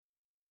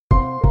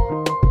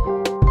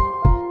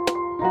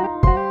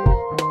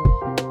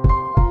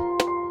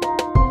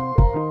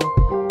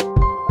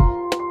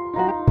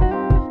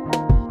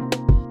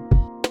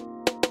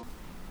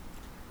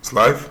It's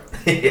live?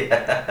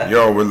 Yeah.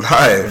 Yo, we're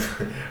live.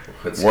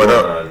 What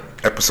up? on?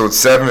 Episode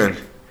 7.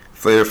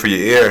 Flavor for your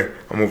ear.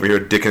 I'm over here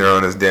dicking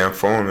around this damn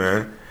phone,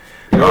 man.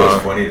 You know,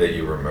 it's funny that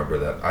you remember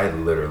that. I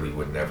literally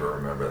would never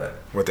remember that.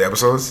 What, the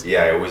episodes?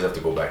 Yeah, I always have to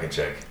go back and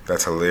check.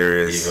 That's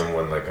hilarious. Even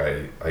when like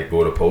I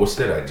go to post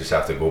it, I just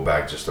have to go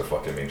back just to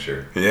fucking make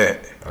sure. Yeah.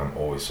 I'm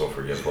always so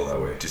forgetful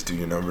that way. Just do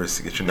your numbers.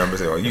 Get your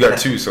numbers. You got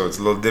 2, so it's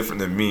a little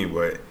different than me,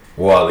 but...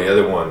 Well, the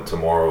other one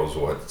tomorrow's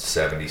what,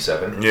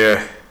 77?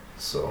 Yeah.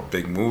 So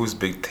big moves,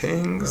 big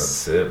things.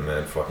 That's it,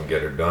 man. Fucking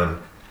get her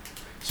done.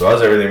 So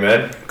how's everything,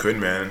 man? Good,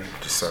 man.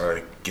 Just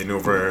getting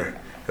over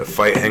the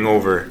fight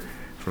hangover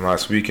from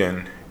last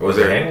weekend. Was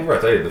it hangover? I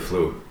thought you had the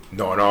flu.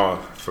 No,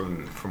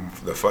 from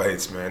the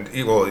fights, man.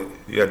 Well,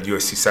 you had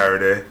UFC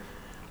Saturday,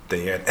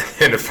 then you had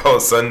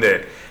NFL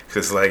Sunday.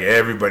 Because like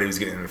everybody was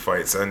getting in the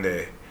fight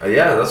Sunday.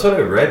 Yeah, that's what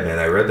I read, man.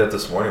 I read that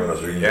this morning when I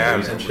was reading the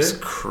news and shit. It was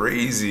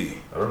crazy.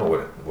 I don't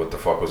know what the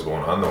fuck was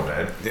going on though,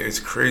 man.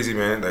 It's crazy,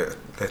 man.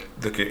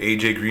 Look at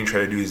AJ Green try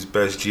to do his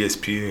best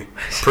GSP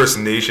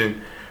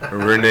impersonation.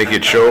 Rear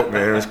naked choke,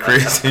 man. It was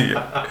crazy.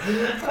 Out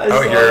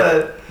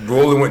here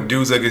rolling with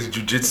dudes like it's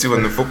jiu-jitsu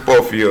on the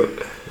football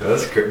field.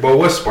 That's crazy. But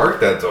what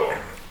sparked that though?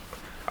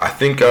 I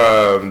think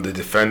the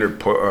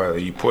defender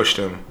he pushed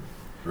him.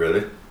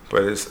 Really?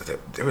 But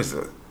it was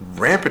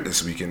rampant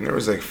this weekend. There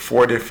was like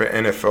 4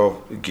 different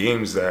NFL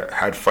games that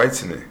had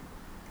fights in it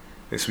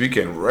this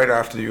weekend, right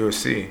after the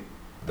UFC.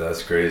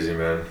 That's crazy,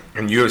 man.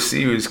 And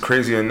UFC was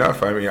crazy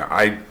enough. I mean,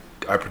 I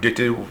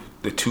predicted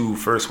the 2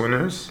 first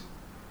winners,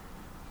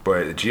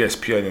 but the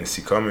GSP I didn't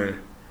see coming.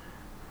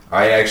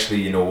 I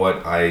actually, you know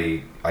what?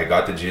 I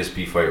got the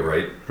GSP fight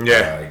right.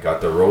 Yeah. I got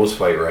the Rose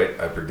fight right.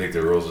 I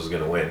predicted Rose was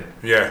going to win.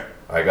 Yeah.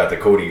 I got the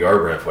Cody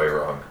Garbrandt fight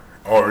wrong.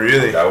 Oh,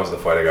 really? That was the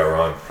fight I got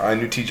wrong. I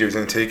knew TJ was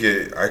going to take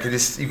it.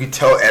 You could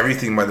tell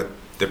everything by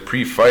the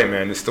pre-fight,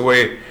 man. It's the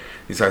way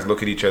these guys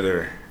look at each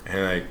other.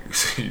 And, like,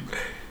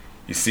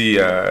 you see,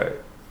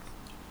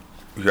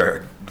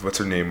 what's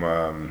her name?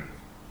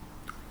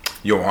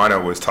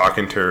 Johanna was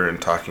talking to her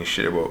and talking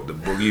shit about the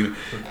boogie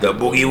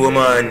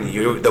woman.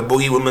 The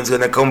boogie woman's going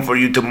to come for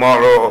you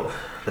tomorrow.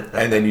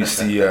 And then you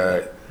see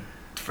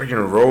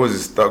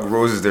freaking Thug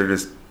Roses, they're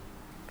just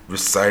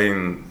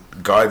reciting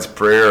God's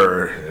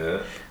prayer.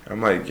 Yeah. I'm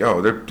like,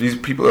 yo, these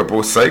people are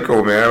both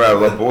psycho, man. I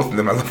love both of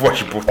them. I love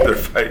watching both of their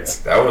fights.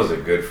 That was a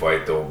good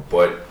fight, though.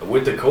 But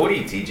with the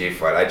Cody TJ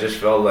fight, I just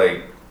felt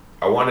like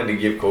I wanted to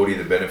give Cody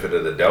the benefit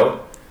of the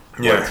doubt.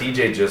 Yeah. But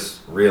TJ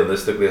just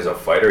realistically as a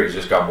fighter, he's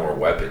just got more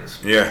weapons.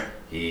 Yeah.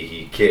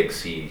 He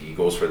kicks. He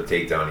goes for the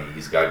takedown.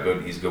 He's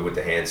good with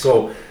the hands.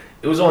 So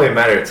it was only a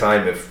matter of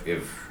time if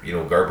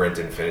Garbrandt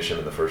didn't finish him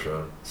in the first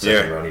round,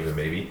 second round even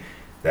maybe,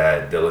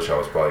 that Dillashaw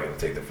was probably going to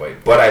take the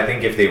fight. But I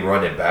think if they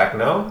run it back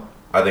now,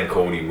 I think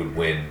Cody would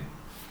win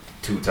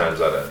 2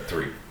 times out of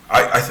 3.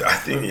 I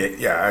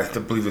think, I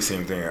believe the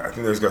same thing. I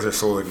think those guys are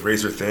so like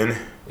razor thin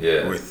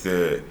with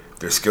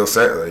their skill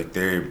set. Like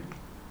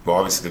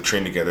obviously they're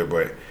trained together,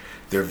 but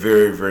they're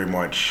very, very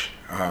much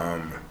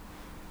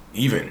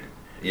even.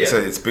 Yeah. So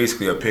it's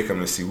basically a pick 'em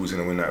to see who's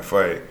going to win that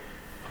fight.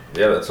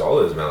 Yeah, that's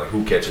all it is, man. Like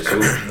who catches who.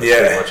 That's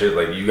pretty much it.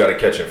 Like you got to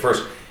catch him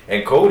first.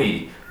 And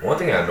Cody, one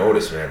thing I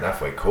noticed, man, that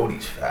fight,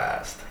 Cody's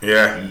fast.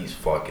 Yeah. He's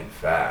fucking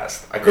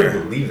fast. I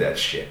couldn't believe that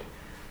shit.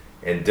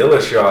 And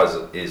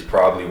Dillashaw is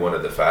probably one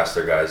of the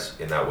faster guys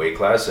in that weight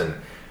class, and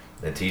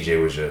Cody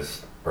was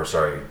just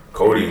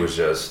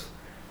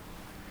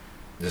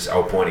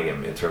outpointing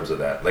him in terms of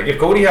that. Like if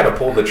Cody had to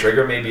pull the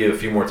trigger maybe a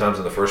few more times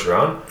in the first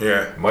round,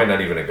 might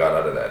not even have got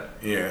out of that.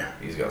 Yeah.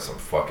 He's got some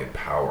fucking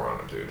power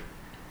on him, dude.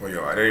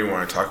 Well, I didn't even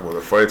want to talk about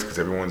the fights because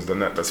everyone's done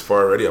that thus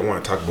far already. I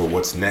want to talk about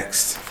what's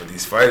next for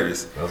these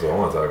fighters. That's what I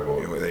want to talk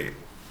about. Like,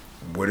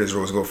 where does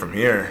Rose go from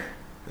here?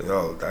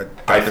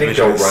 I think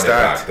they'll run it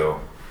back, though.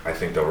 I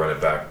think they'll run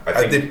it back.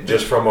 I think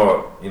just from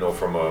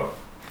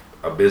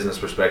a business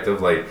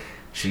perspective, like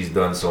she's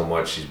done so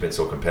much, she's been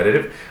so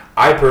competitive.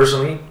 I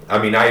personally,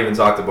 I even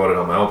talked about it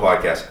on my own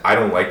podcast. I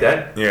don't like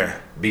that. Yeah.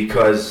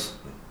 Because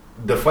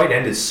the fight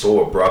ended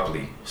so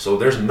abruptly. So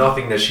there's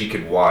nothing that she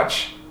could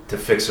watch to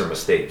fix her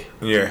mistake.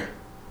 Yeah.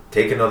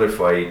 Take another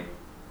fight.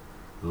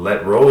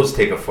 Let Rose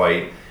take a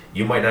fight.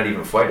 You might not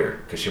even fight her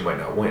because she might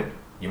not win.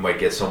 You might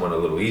get someone a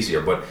little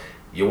easier, but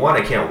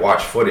can't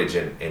watch footage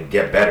and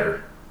get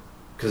better.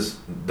 Because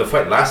the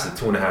fight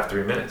lasted 2.5,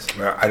 3 minutes.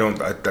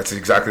 That's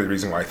exactly the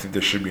reason why I think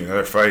there should be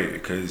another fight.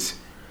 Because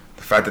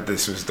the fact that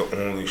this was the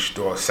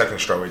second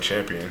strawweight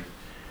champion,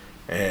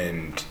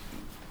 and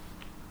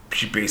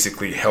she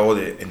basically held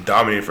it and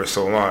dominated for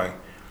so long.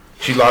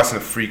 She lost in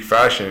a freak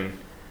fashion.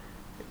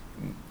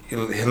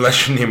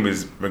 Unless your name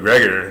was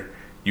McGregor,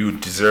 you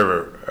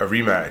deserve a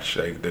rematch.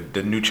 Like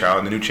the new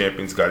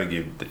champion's got to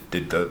give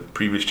the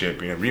previous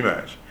champion a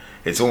rematch.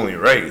 It's only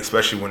right,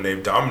 especially when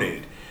they've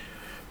dominated.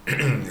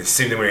 The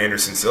same thing with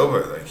Anderson Silva.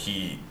 Like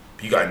he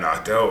got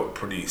knocked out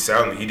pretty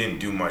soundly. He didn't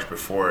do much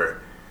before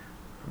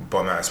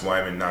bum ass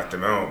Wyman knocked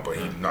him out, but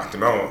he knocked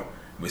him out.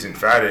 It was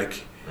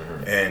emphatic,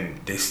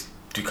 and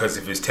because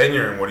of his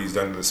tenure and what he's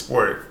done to the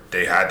sport,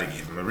 they had to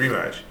give him a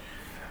rematch.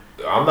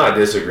 I'm not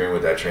disagreeing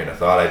with that train of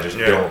thought. I just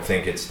Yeah. don't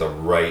think it's the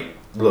right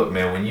look,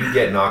 man. When you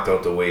get knocked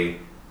out the way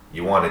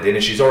you wanted,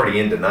 and she's already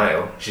in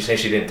denial. She's saying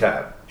she didn't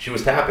tap. She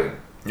was tapping.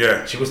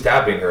 Yeah. She was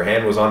tapping. Her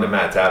hand was on the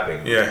mat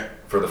tapping. Yeah.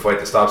 For the fight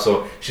to stop.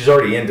 So she's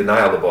already in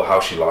denial about how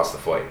she lost the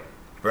fight.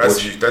 But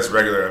that's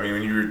regular. I mean,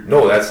 when you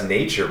No, that's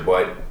nature,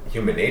 but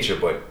human nature.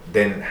 But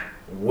then,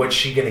 what's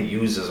she gonna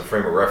use as a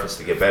frame of reference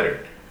to get better?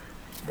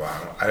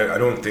 Wow, I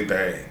don't think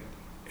that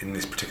in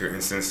this particular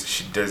instance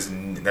she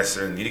doesn't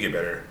necessarily need to get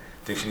better.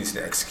 I think she needs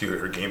to execute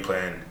her game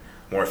plan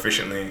more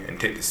efficiently and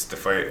take the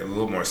fight a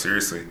little more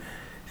seriously.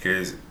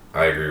 Because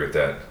I agree with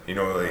that. you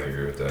know, I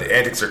agree with that. the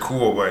antics are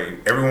cool, but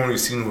everyone we've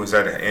seen who's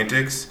at the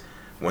antics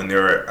when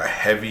they're a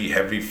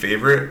heavy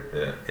favorite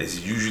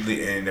is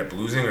usually ended up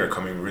losing or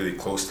coming really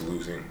close to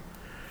losing.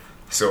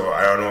 So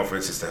I don't know if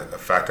it's just a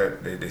fact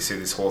that they say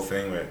this whole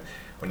thing that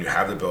when you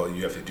have the belt,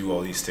 you have to do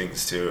all these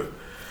things to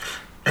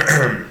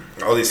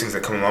all these things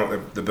that come along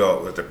with the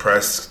belt, with the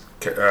press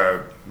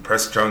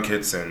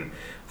junkets and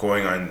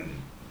going on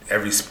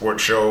every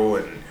sports show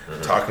and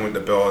talking with the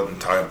belt and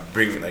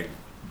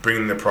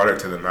bringing the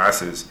product to the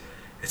masses.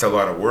 It's a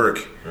lot of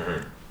work.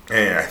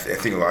 And I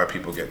think a lot of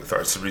people get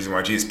it's the reason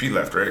why GSP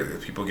left,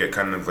 right? People get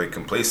kind of like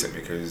complacent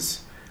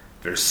because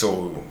they're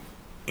so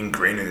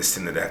ingrained in this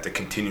thing that they have to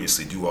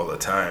continuously do all the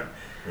time.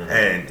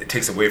 And it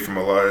takes away from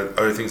a lot of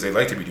other things they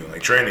like to be doing,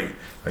 like training.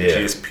 Like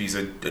GSP's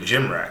a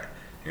gym rat.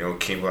 You know,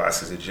 Cain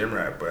Velasquez is a gym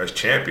rat. But as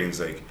champions,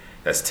 like,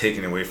 that's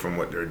taken away from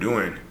what they're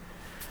doing.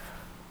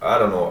 I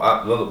don't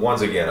know.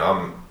 Once again,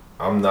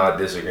 I'm not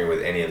disagreeing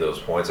with any of those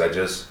points.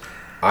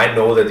 I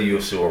know that the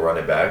UFC will run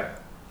it back.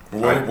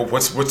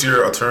 What's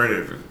your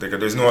alternative? Like,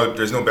 there's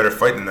no better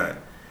fight than that.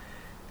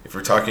 If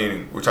we're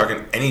talking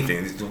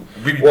anything.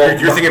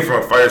 You're thinking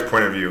from a fighter's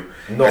point of view.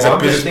 No, I'm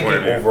just thinking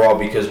overall,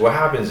 because what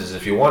happens is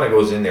if Joanna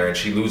goes in there and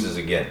she loses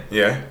again,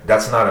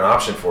 that's not an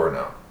option for her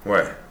now.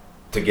 What?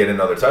 To get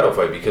another title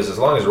fight, because as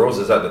long as Rose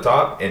is at the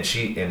top and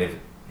if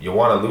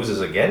Joanna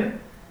loses again,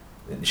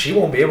 she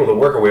won't be able to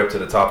work her way up to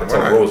the top until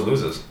Rose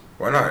loses.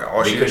 Why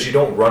not? Because you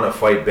don't run a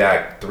fight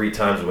back 3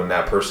 times when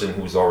that person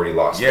who's already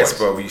lost. Yes,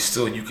 twice.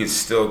 but you can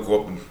still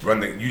go up and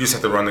run you just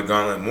have to run the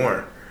gauntlet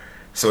more.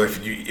 So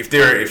if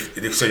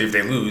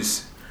they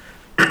lose,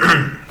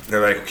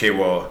 they're like, okay,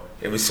 well,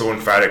 it was so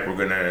emphatic.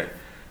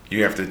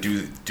 You have to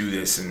do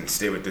this and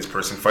stay with this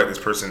person, fight this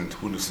person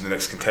who's the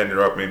next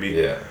contender up, maybe.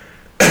 Yeah.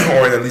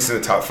 Or at least in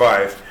the top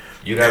 5.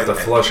 You'd have to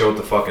flush out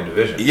the fucking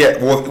division. Yeah,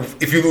 well,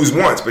 if you lose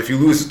once, but if you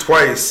lose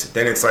twice,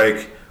 then it's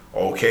like,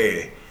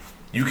 okay,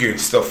 you can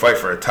still fight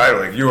for a title.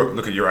 Like,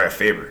 look at Uriah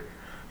Faber.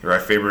 Uriah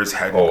Faber's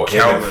had countless.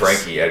 Him and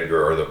Frankie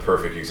Edgar are the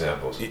perfect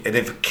examples. And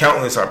they've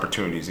countless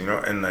opportunities, you know,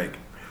 and like,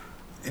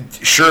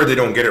 sure, they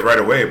don't get it right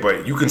away,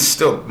 but you can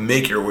still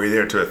make your way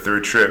there to a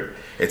third trip.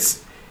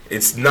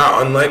 It's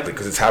not unlikely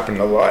because it's happened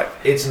a lot.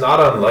 It's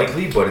not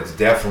unlikely, but it's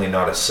definitely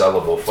not a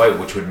sellable fight,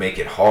 which would make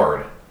it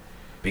hard.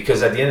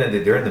 Because at the end of the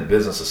day, they're in the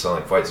business of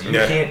selling fights. You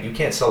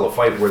can't sell a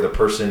fight where the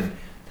person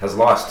has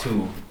lost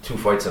two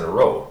fights in a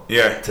row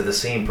to the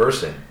same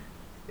person.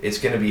 It's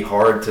going to be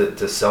hard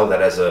to sell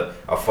that as a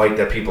fight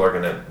that people are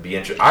going to be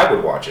interested. I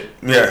would watch it.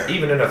 Yeah.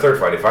 Even in a third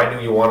fight. If I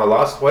knew Joanna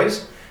lost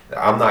twice,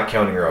 I'm not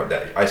counting her out.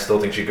 That I still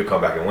think she could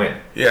come back and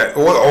win. Yeah.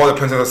 All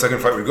depends on the second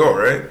fight we go,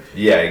 right?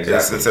 Yeah,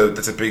 exactly.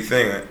 That's a big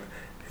thing.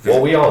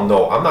 Well, we all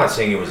know. I'm not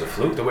saying it was a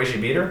fluke the way she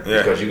beat her,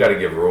 because you got to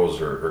give Rose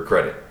her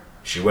credit.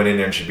 She went in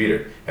there and she beat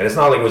her. And it's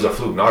not like it was a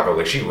fluke knockout.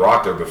 Like, she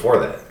rocked her before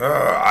that.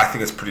 I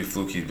think it's pretty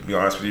fluky, to be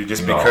honest with you.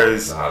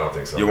 Because I don't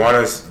think so.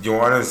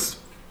 Joanna's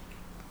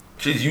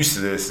she's used to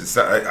this. It's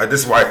not,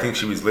 this is why I think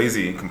she was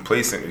lazy and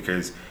complacent,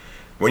 because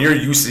when you're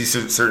used to these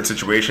certain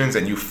situations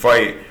and you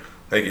fight,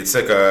 like, it's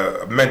like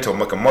a mental,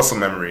 like a muscle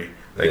memory.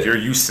 Like, you're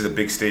used to the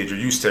big stage. You're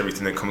used to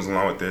everything that comes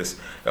along with this.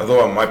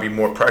 Although it might be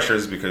more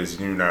pressures because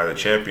you're not the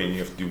champion. You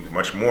have to do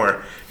much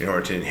more in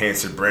order to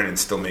enhance your brand and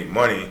still make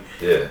money.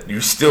 Yeah.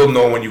 You still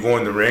know when you go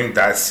in the ring,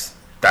 that's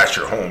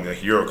your home.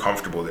 Like, you're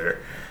comfortable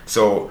there.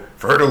 So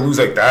for her to lose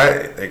like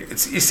that, like,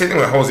 it's the same thing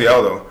with Jose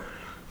Aldo.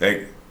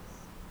 Like,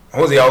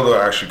 Jose Aldo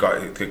actually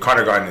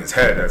Conor got in his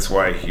head. That's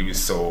why he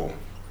was so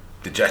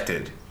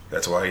dejected.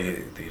 That's why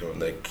he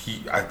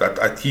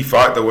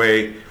fought the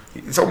way.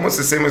 It's almost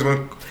the same as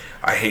when.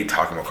 I hate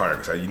talking about Conor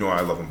because I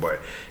love him, but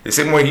the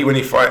same way when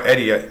he fought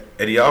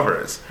Eddie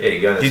Alvarez. Yeah, he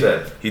got his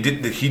head.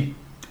 He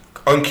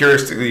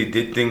uncharacteristically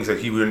did things that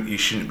he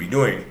shouldn't be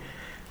doing.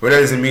 But that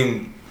doesn't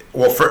mean,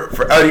 well,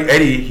 for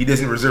Eddie, he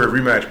doesn't reserve a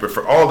rematch, but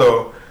for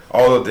Aldo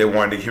they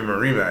wanted to give him a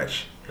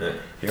rematch. Yeah.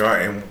 You know,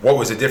 and what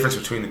was the difference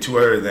between the two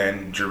other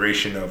than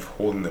duration of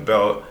holding the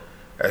belt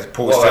as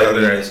opposed to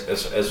other?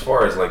 As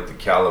far as like the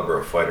caliber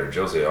of fighter,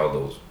 Jose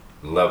Aldo's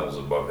levels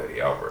above Eddie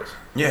Alvarez.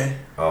 Yeah.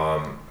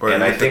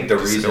 And I think the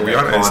reason that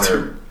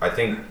Conor, I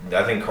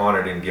think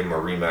Conor didn't give him a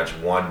rematch,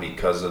 one,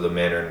 because of the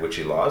manner in which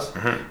he lost,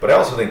 but I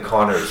also think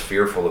Conor is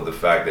fearful of the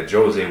fact that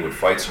Jose would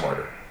fight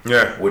smarter.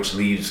 Yeah. Which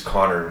leaves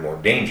Conor in more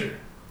danger.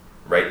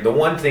 Right? The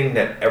one thing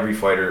that every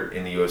fighter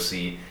in the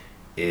UFC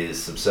is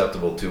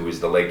susceptible to is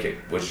the leg kick,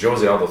 which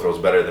Jose Aldo throws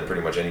better than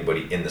pretty much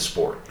anybody in the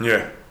sport.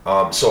 Yeah.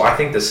 So I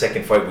think the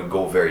second fight would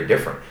go very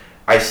different.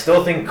 I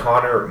still think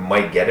Conor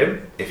might get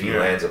him if he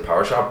lands a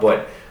power shot,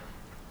 but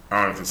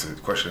I don't know if it's a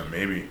question of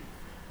maybe.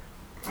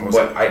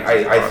 But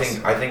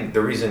I think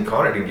the reason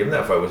Conor didn't give him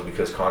that fight was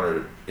because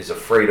Conor is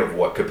afraid of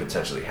what could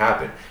potentially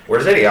happen.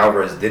 Whereas Eddie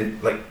Alvarez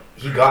didn't, like,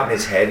 he got in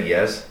his head,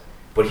 yes,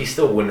 but he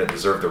still wouldn't have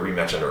deserved a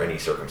rematch under any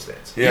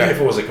circumstance. Yeah. Even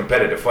if it was a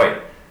competitive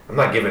fight. I'm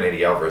not giving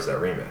Eddie Alvarez that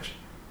rematch.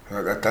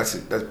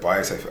 That's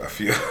bias, I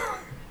feel.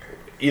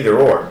 Either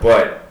or,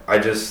 but I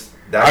just...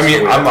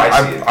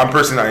 I'm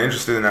personally not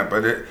interested in that,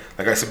 but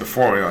like I said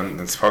before on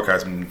this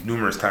podcast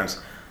numerous times,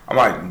 I'm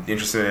not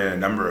interested in a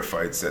number of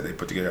fights that they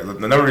put together.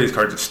 The number of these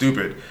cards are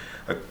stupid.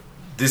 Like,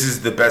 this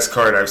is the best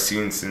card I've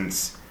seen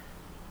since,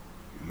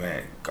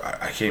 man, God,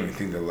 I can't even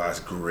think of the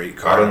last great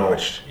card. I don't know.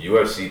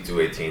 UFC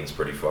 218 is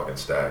pretty fucking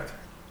stacked.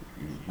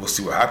 We'll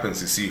see what happens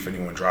to see if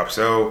anyone drops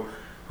out.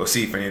 We'll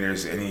see if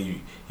there's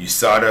any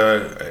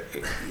USADA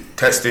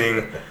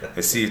testing.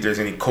 Let's see if there's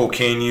any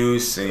cocaine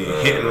use, any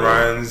hit and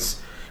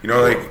runs. You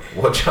know, like...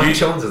 Well, John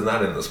Jones is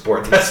not in the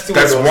sport. That's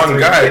one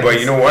guy, things. But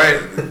you know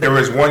what? There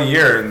was 1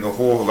 year in the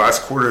whole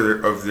last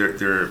quarter of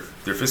their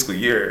fiscal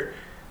year,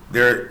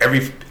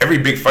 every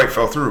big fight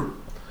fell through.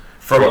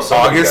 From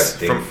August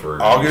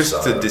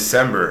to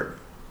December,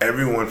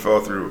 everyone fell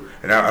through.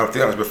 And I don't think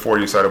that was before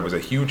USADA was a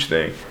huge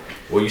thing.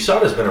 Well,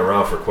 USADA's been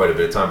around for quite a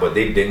bit of time, but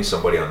they dinged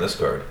somebody on this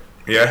card.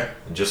 Yeah?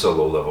 Just a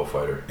low-level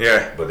fighter.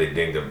 Yeah. But they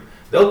dinged him.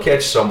 They'll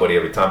catch somebody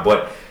every time,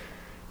 but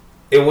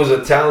it was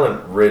a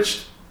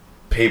talent-rich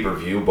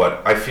pay-per-view,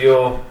 but I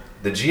feel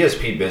the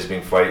GSP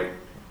Bisping fight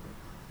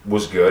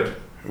was good.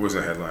 It was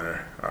a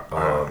headliner.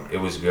 It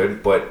was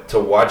good, but to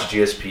watch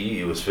GSP,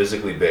 he was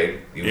physically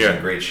big. He was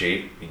in great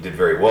shape. He did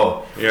very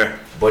well. Yeah.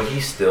 But he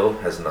still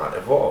has not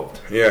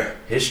evolved. Yeah.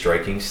 His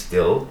striking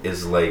still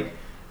is like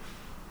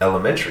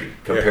elementary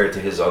compared to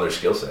his other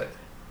skill set.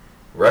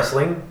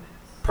 Wrestling,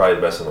 probably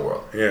the best in the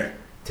world. Yeah.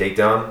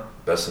 Takedown,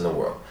 best in the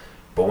world.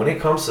 But when it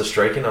comes to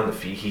striking on the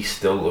feet, he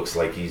still looks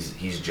like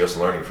he's just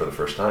learning for the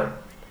first time.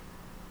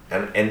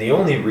 And the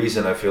only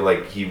reason I feel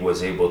like he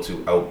was able to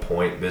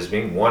outpoint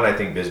Bisping, one, I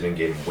think Bisping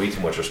gave him way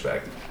too much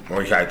respect. Well,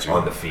 he had to.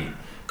 On the feet.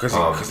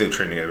 Because they've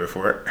trained together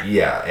before.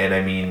 Yeah, and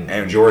I mean,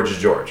 George is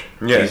George.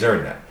 Yeah. He's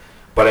earned that.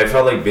 But I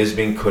felt like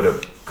Bisping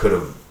could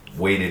have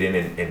waded in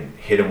and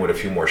hit him with a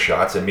few more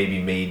shots and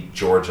maybe made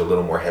George a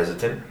little more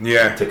hesitant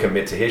to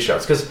commit to his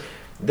shots. Because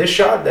this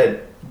shot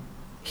that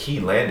he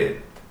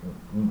landed,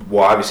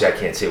 well, obviously I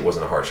can't say it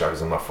wasn't a hard shot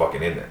because I'm not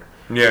fucking in there.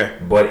 Yeah.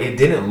 But it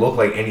didn't look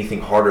like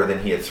anything harder than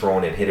he had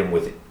thrown and hit him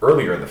with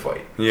earlier in the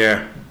fight.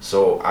 Yeah.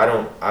 So I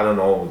don't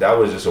know. That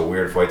was just a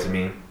weird fight to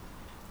me.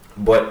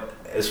 But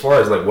as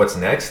far as like what's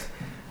next,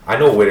 I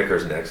know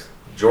Whitaker's next.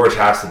 George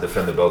has to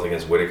defend the belt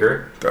against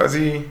Whitaker. Does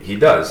he? He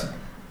does.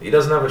 He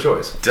doesn't have a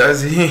choice.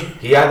 Does he?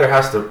 He either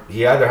has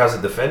to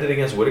defend it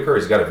against Whitaker or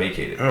he's got to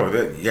vacate it. Oh,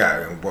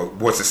 Well,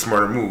 what's a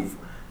smarter move?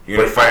 You're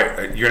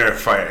gonna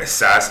fight an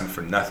assassin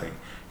for nothing.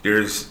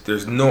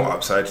 There's no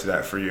upside to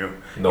that for you.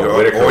 No,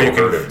 Whitaker or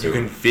you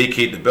can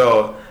vacate the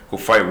belt, go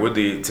fight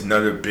Woodley. It's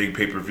another big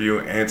pay-per-view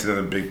and it's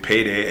another big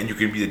payday, and you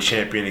can be the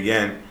champion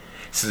again.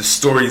 So the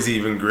story's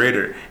even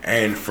greater.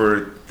 And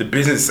for the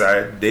business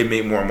side, they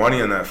make more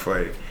money on that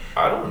fight.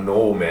 I don't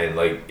know, man.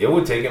 Like, it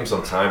would take him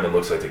some time, it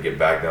looks like, to get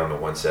back down to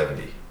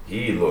 170.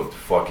 He looked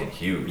fucking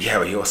huge. Yeah,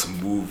 but he also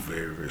moved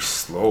very, very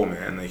slow,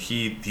 man. Like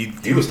he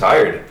was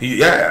tired. He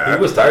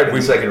was tired in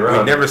the second round.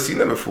 We've never seen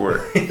that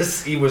before.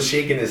 He was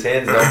shaking his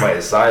hands down by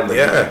his side.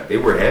 Like, they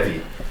were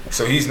heavy.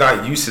 So he's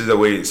not used to the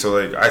weight. So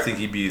like, I think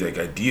he'd be like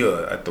ideal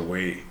at the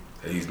weight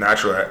that he's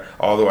natural at.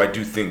 Although I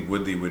do think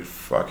Woodley would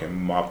fucking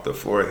mop the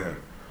floor with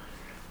him.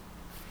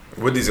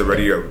 Woodley's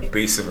already a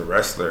base of a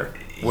wrestler.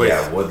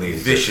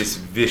 Woodley's vicious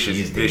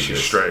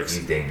strikes.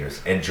 He's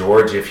dangerous. And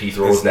George, if he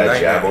throws that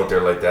jab out there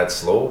like that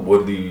slow,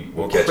 Woodley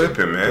will catch clip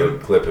him, man. He'll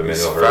clip him.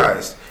 He's and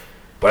fast.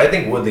 But I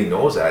think Woodley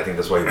knows that. I think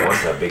that's why he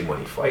wants that big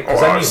money fight.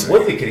 Because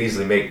Woodley could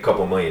easily make a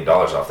couple $1 million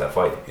off that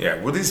fight. Yeah,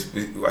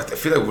 I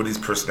feel like Woodley's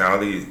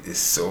personality is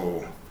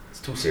so. It's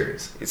too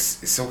serious. It's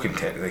so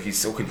like he's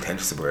so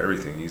contentious about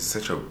everything. He's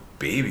such a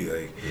baby.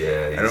 Like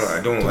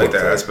I don't like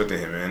that aspect of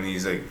him, man.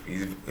 He's a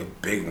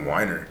big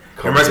whiner.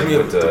 He reminds me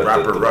of the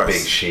rapper Russ.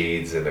 Big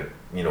shades in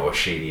a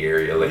shady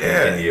area, like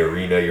in the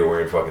arena. You're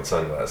wearing fucking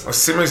sunglasses. Well,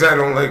 same as I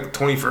don't like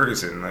Tony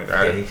Ferguson. Like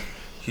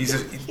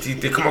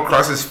they come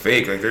across as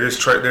fake. Like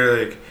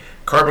they're like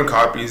carbon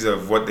copies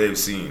of what they've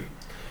seen.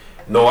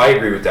 No, I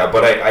agree with that.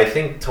 But I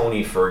think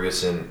Tony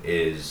Ferguson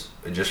is,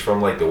 just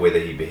from like the way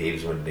that he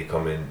behaves when they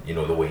come in,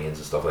 the weigh-ins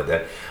and stuff like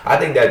that. I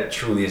think that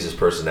truly is his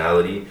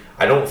personality.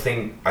 I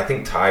think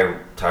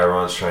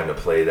Tyron's trying to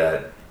play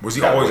that. Was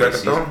he always like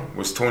that though?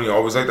 Was Tony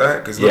always like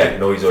that? Because he's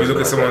always. If you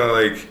look at someone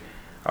like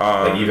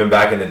even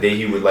back in the day,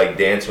 he would like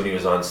dance when he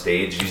was on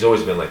stage. He's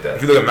always been like that.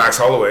 If you look at Max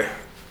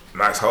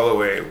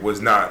Holloway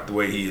was not the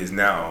way he is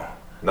now.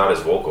 Not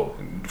as vocal.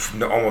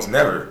 No, almost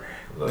never.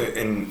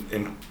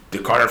 In the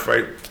Conor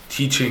fight,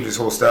 he changed his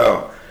whole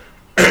style.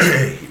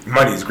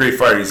 He's a great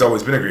fighter. He's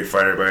always been a great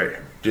fighter,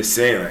 but just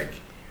saying, like,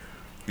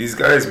 these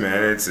guys,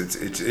 man, it's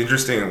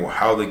interesting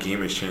how the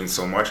game has changed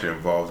so much and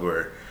evolved,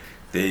 where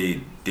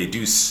they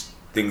do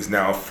things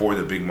now for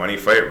the big money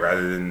fight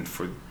rather than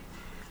for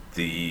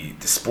the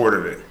sport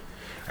of it.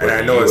 And But I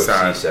the know it's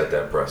UFC not. set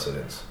that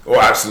precedence. Oh,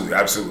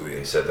 absolutely.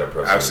 They set that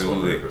precedence.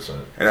 Absolutely. 100%.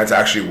 And that's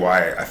actually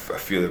why I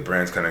feel the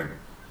brand's kind of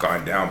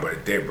gone down.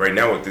 But right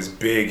now with this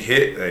big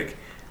hit, like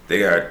they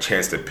got a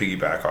chance to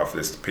piggyback off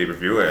this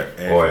pay-per-view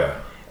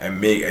and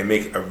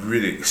make a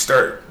really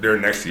start their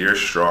next year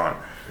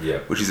strong. Yeah.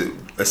 Which is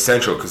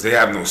essential because they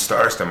have no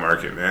stars to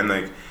market, man.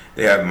 Like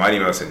they have Mighty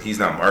Mouse and he's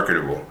not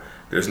marketable.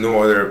 There's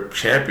no other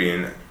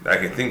champion that I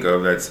can think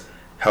of that's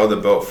held the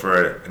belt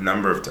for a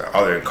number of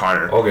other than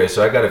Conor. Okay,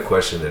 so I got a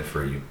question then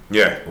for you.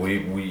 Yeah. We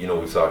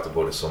we've talked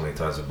about it so many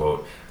times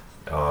about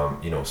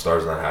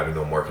stars not having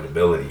no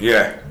marketability.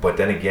 Yeah. But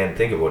then again,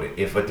 think about it.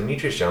 If a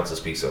Demetrius Johnson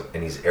speaks up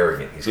and he's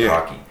arrogant, he's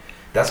cocky,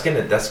 that's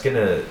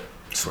gonna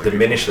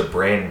diminish the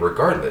brand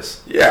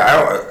regardless. Yeah,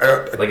 I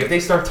don't like if they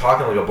start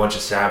talking like a bunch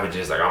of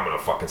savages, like I'm gonna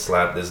fucking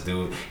slap this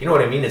dude. You know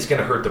what I mean? It's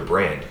gonna hurt the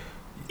brand,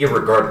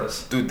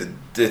 irregardless. Dude,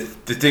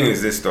 the thing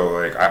is this though.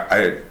 Like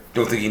I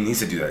don't think he needs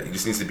to do that. He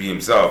just needs to be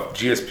himself.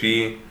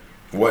 GSP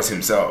was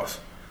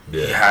himself.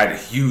 Yeah. He had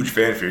huge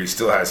fanfare. He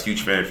still has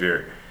huge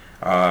fanfare.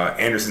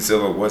 Anderson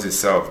Silva was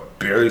himself.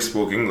 Barely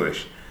spoke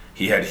English.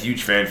 He had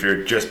huge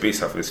fanfare just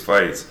based off his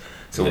fights.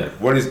 So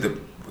what is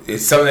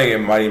it's something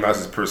in Mighty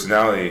Mouse's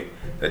personality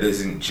that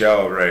doesn't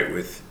gel right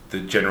with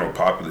the general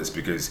populace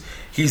because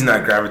he's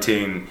not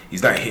gravitating,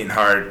 he's not hitting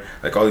hard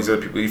like all these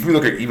other people. If you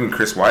look at even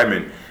Chris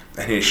Weidman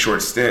and his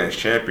short stint as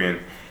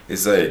champion,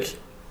 it's like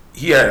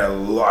he had a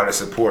lot of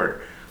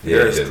support.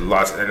 There's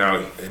lots. I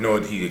know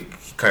he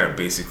kind of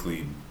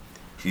basically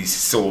he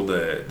sold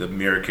the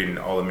American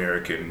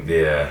All-American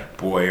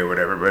boy or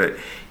whatever, but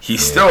he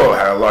still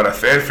had a lot of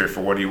fanfare for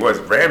what he was.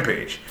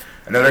 Rampage.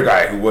 Another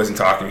guy who wasn't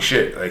talking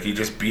shit, like he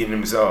just beating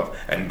himself,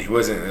 and he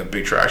wasn't a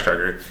big trash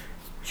talker.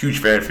 Huge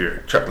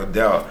fanfare. Chuck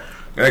Liddell.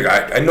 Like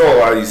I know a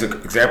lot of these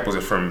examples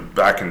are from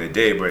back in the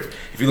day, but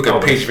if you look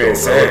at Paige Van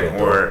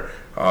Sant or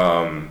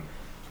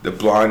the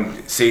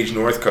blonde Sage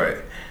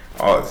Northcutt,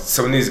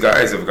 some of these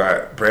guys have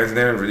got brands that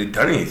haven't really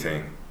done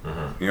anything.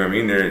 Mm-hmm. You know what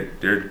I mean?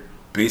 They're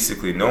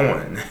basically no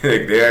one.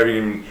 Like they're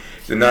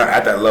not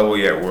at that level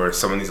yet where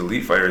some of these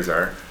elite fighters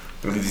are.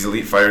 These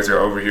elite fighters are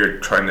over here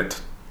trying to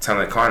sound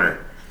like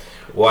Conor.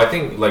 Well, I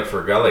think like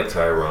for a guy like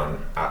Tyron,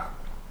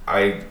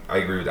 I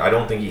agree with. I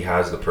don't think he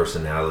has the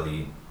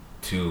personality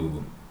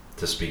to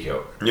speak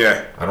out.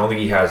 Yeah. I don't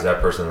think he has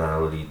that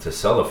personality to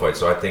sell a fight.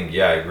 So I think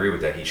I agree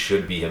with that. He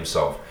should be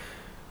himself,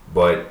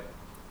 but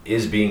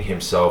is being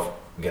himself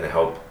gonna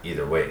help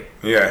either way?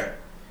 Yeah.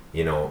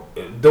 You know,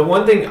 the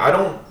one thing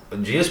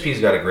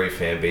GSP's got a great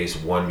fan base.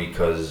 One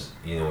because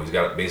he's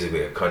got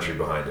basically a country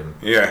behind him.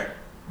 Yeah.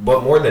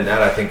 But more than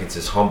that, I think it's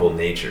his humble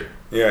nature.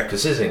 Yeah.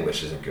 Because his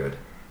English isn't good.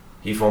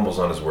 He fumbles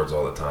on his words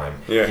all the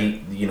time. Yeah.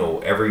 He,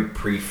 every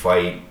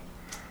pre-fight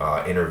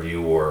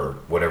interview or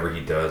whatever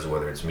he does,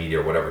 whether it's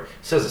media or whatever, he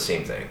says the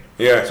same thing.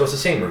 Yeah. So it's the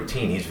same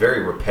routine. He's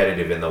very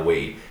repetitive in the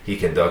way he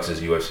conducts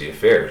his UFC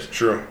affairs.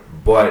 True.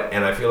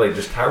 And I feel like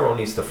just Tyrone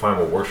needs to find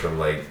what works for him,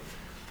 like,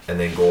 and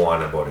then go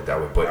on about it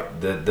that way. But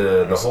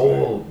the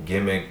whole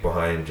gimmick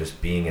behind just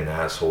being an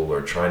asshole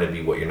or trying to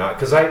be what you're not,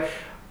 because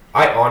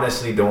I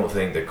honestly don't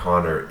think that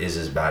Conor is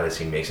as bad as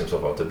he makes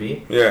himself out to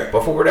be. Yeah.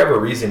 But for whatever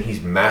reason,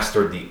 he's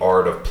mastered the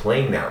art of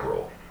playing that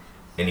role,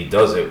 and he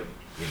does it.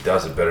 He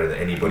does it better than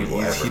anybody will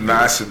ever. He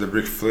mastered the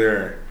Ric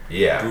Flair,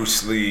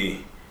 Bruce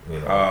Lee,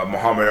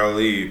 Muhammad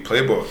Ali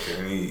playbook,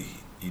 and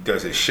he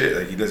does his shit.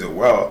 Like he does it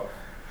well.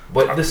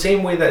 But the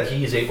same way that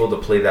he's able to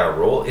play that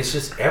role, it's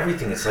just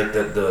everything. It's like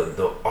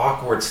the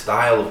awkward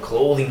style of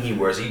clothing he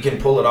wears. He can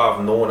pull it off,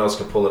 and no one else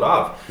can pull it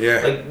off.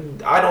 Yeah.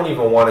 Like I don't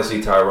even want to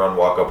see Tyron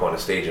walk up on a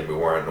stage and be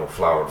wearing no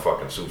flowered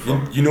fucking suit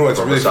from you know what's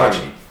from really Versace.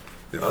 funny?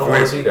 I don't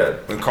want to see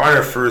that. When Conor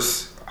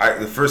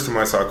the first time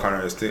I saw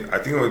Conor, I think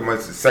it was my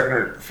second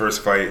or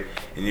first fight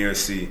in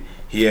UFC.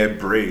 He had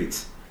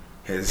braids.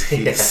 His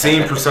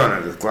same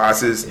persona, the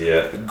glasses,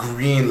 the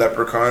green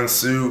leprechaun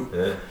suit.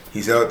 Yeah.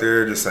 He's out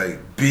there just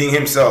like being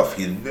himself.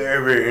 He's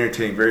very, very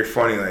entertaining, very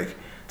funny. Like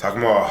talking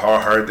about how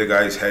hard the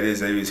guy's head is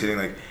that he was hitting.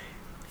 Like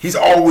he's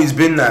always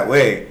been that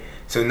way.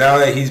 So now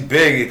that he's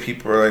big,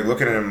 people are like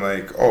looking at him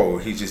like, oh,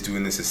 he's just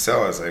doing this to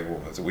sell. It's like,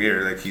 well, it's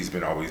weird. Like he's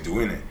been always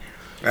doing it.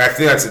 And I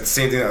think that's the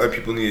same thing that other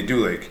people need to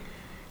do. Like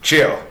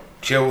Chael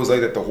was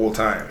like that the whole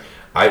time.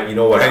 You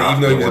know what? And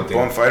even though he was a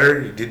bum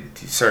fighter,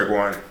 sorry, go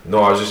on. No,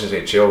 I was just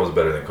gonna say Chael was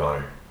better than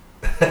Conor.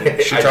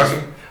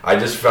 I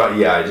just felt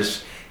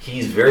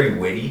he's very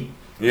witty.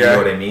 Yeah. You know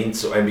what I mean?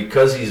 So and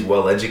because he's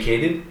well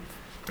educated,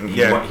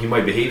 he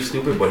might behave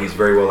stupid, but he's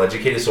very well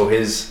educated. So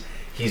he's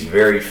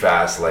very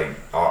fast, like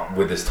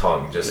with his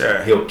tongue.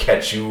 He'll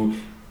catch you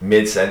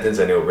mid sentence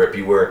and he'll rip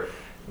you. Where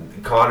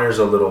Conor's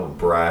a little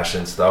brash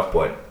and stuff,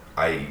 but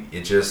I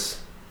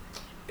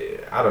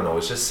don't know.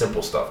 It's just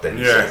simple stuff that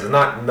he says. It's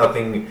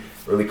nothing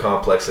really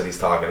complex that he's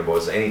talking about.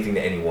 It's anything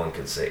that anyone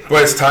can say.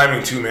 But it's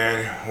timing too,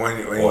 man.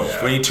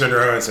 When you turned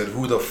around and said,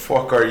 "Who the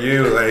fuck are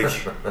you?" Like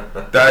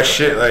that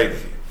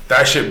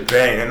shit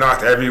banged. It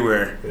knocked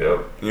everywhere.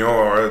 Yep.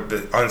 Or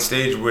on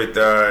stage with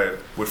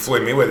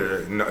Floyd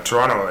Mayweather in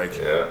Toronto. Like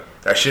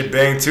that shit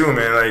bang too,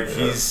 man. Like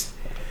it's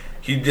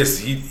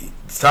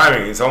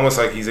timing. It's almost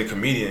like he's a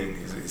comedian.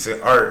 He's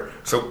an art.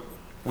 So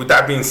with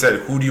that being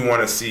said, who do you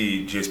want to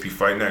see GSP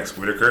fight next,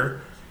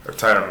 Whitaker or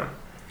Tyron?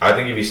 I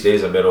think if he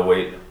stays at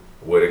middleweight,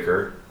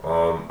 Whitaker.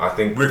 I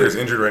think Whitaker's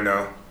injured right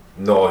now.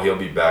 No, he'll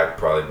be back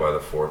probably by the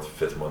 4th,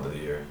 5th month of the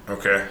year.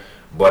 Okay.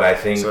 But I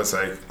think so it's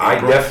like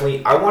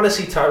I want to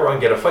see Tyron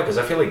get a fight because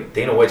I feel like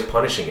Dana White's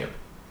punishing him.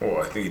 Oh,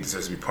 I think he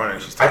deserves to be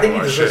punished. I think he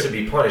deserves to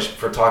be punished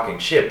for talking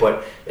shit.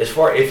 But as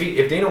far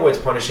if Dana White's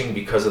punishing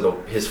because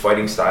of his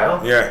fighting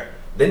style, yeah,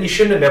 then you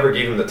shouldn't have never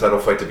gave him the title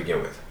fight to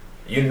begin with.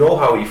 You know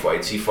how he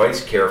fights. He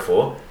fights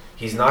careful.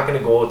 He's not going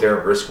to go out there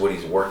and risk what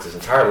he's worked his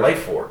entire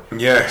life for.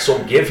 Yeah.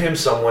 So give him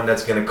someone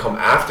that's going to come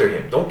after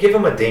him. Don't give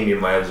him a Damian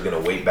Maia who's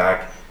going to wait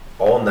back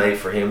all night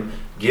for him.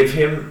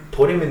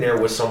 Put him in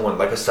there with someone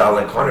like a Sal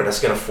and Connor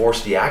that's going to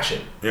force the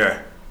action.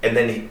 Yeah. And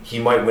then he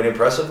might win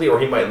impressively or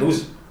he might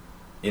lose.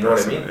 You know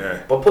what I mean?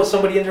 Yeah. But put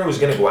somebody in there who's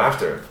going to go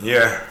after him.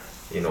 Yeah.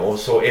 You know,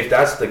 so if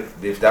that's the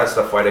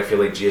fight, I feel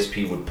like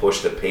GSP would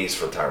push the pace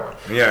for Tyron.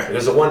 Yeah.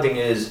 Because the one thing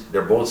is,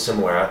 they're both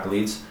similar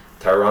athletes.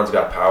 Tyron's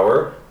got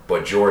power,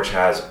 but George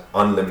has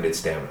unlimited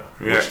stamina,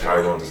 which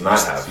Tyron does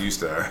not have. Used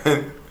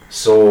to.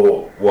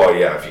 So, well,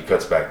 yeah, if he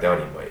cuts back down,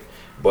 he might.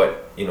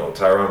 But, you know,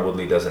 Tyron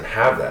Woodley doesn't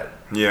have that.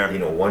 Yeah. You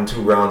know,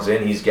 1-2 rounds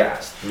in, he's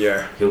gassed.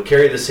 Yeah. He'll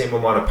carry the same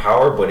amount of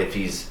power, but if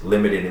he's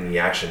limited in the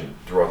action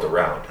throughout the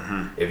round.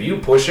 Mm-hmm. If you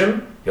push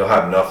him, he'll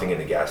have nothing in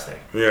the gas tank.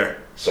 Yeah.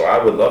 So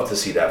I would love to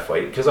see that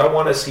fight because I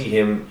want to see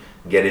him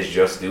get his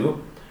just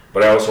due,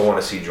 but I also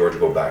want to see George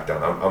go back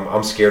down.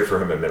 I'm scared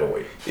for him at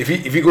middleweight. If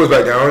he goes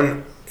back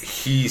down,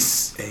 he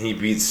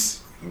beats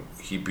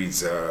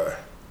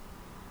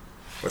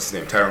what's his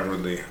name, Tyron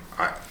Woodley.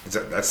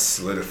 That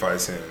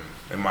solidifies him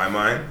in my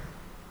mind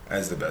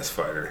as the best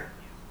fighter.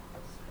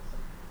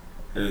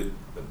 The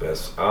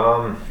best.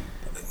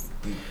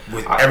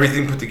 With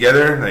everything put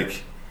together,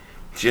 like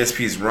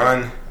GSP's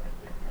run,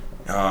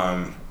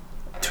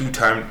 two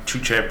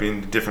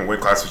champion, different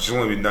weight classes, which has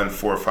only been done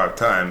 4 or 5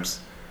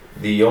 times.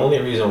 The only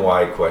reason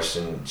why I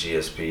question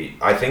GSP,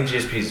 I think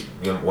GSP is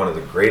one of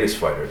the greatest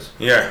fighters.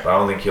 Yeah. But I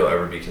don't think he'll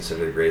ever be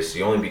considered the greatest.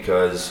 Only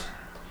because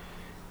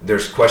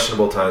there's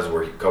questionable times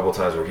where a couple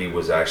times where he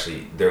was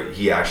actually there.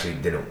 He actually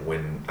didn't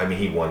win. I mean,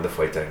 he won the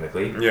fight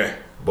technically. Yeah.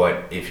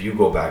 But if you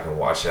go back and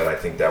watch that, I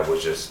think that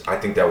was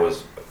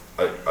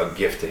a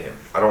gift to him.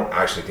 I don't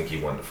actually think he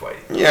won the fight.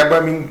 Yeah,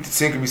 but I mean, the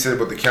same could be said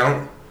about the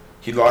count.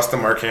 He lost to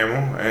Mark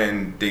Hamill,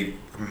 and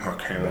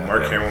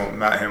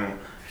Matt Hamill,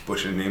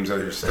 butchering names out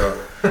of your stuff.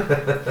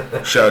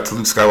 Shout out to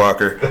Luke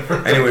Skywalker.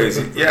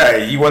 Anyways, yeah,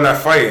 he won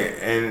that fight,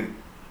 and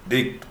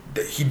he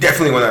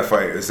definitely won that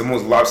fight. It's the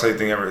most lopsided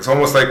thing ever. It's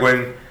almost like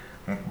when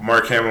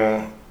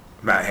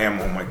Matt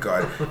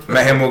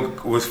Hamill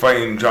was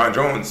fighting John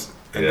Jones,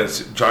 and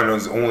John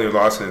Jones only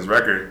lost in his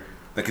record.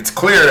 Like, it's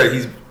clear that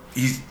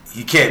he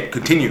can't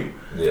continue.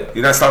 Yeah.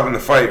 You're not stopping the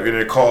fight. You're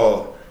gonna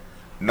call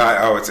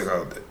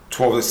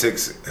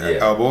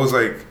 12-6 elbows.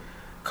 Like,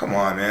 come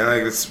on, man.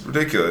 Like, it's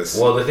ridiculous.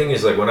 Well, the thing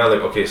is, like,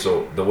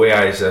 so the way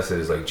I assess it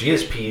is, like,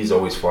 GSP's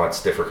always fought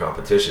stiffer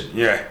competition.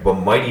 Yeah. But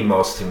Mighty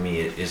Mouse, to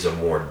me, is a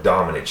more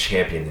dominant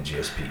champion than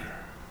GSP.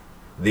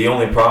 The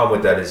only problem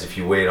with that is if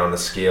you weigh it on the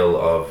scale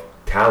of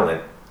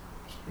talent,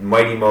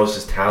 Mighty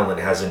Mouse's talent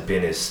hasn't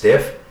been as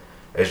stiff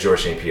as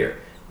Georges St. Pierre.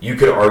 You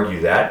could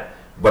argue that,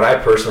 but I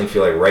personally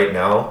feel like right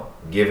now,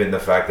 given the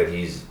fact that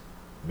he's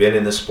been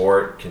in the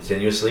sport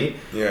continuously,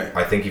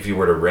 I think if you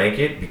were to rank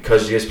it,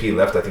 because GSP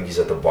left, I think he's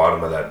at the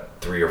bottom of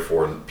that 3 or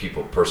 4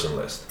 person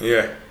list.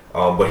 Yeah.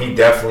 But he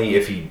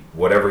definitely,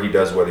 whatever he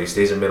does, whether he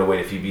stays in middleweight,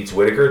 if he beats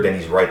Whitaker, then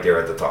he's right there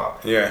at the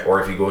top. Yeah.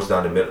 Or if he goes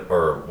down to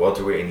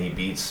welterweight and he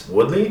beats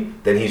Woodley,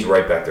 then he's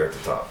right back there at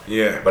the top.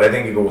 Yeah. But I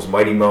think it goes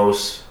Mighty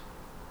Mouse.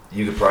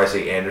 You could probably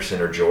say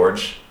Anderson or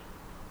George,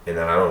 and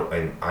then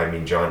I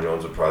mean John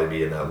Jones would probably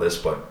be in that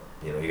list, but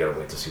you gotta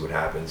wait to see what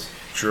happens.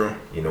 True.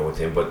 With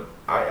him, but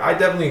I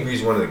definitely agree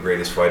he's one of the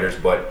greatest fighters,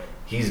 but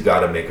he's got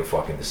to make a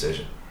fucking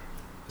decision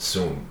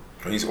soon.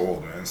 He's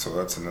old, man, so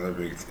that's another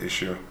big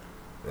issue.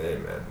 Hey,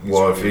 man.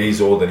 If he's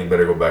old, then he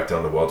better go back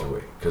down to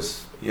welterweight,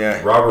 because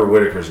Robert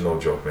Whitaker's no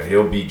joke, man.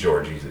 He'll beat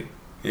George easily.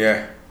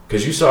 Yeah.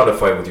 Because you saw the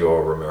fight with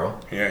Yoel Romero.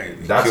 Yeah.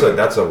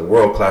 That's a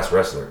world class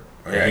wrestler.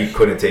 Oh, yeah, and he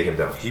couldn't take him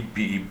down. He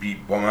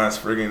beat bum ass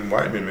friggin'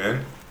 Weidman,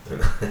 man.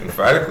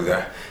 Emphatically,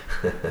 that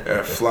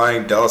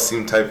flying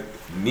Dalsim type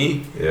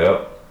knee.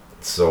 Yep.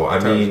 So I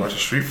mean, watch a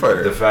Street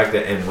Fighter. The fact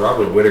that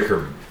Robert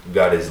Whitaker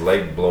got his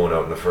leg blown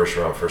out in the first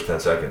round, first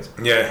 10 seconds.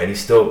 Yeah. And he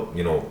still,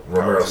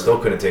 Romero still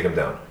couldn't take him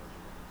down.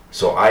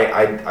 So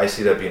I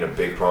see that being a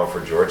big problem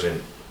for George,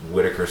 and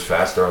Whitaker's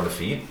faster on the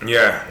feet.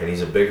 Yeah. And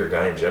he's a bigger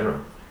guy in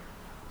general.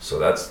 So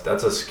that's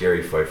a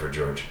scary fight for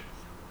George,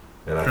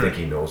 and I think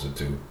he knows it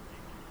too.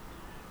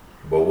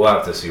 But we'll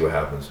have to see what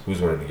happens.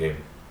 Who's winning the game?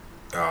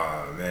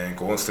 Man,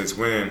 Golden State's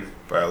winning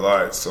by a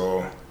lot,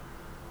 so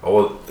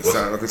it's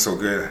not looking so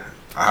good.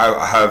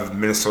 I have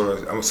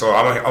Minnesota, so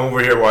I'm over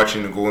here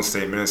watching the Golden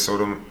State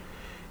Minnesota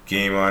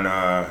game on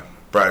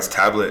Brad's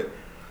tablet.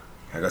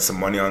 I got some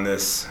money on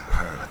this.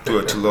 I threw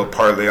a little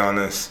parlay on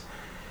this.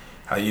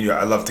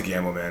 I love to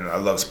gamble, man. I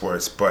love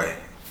sports, but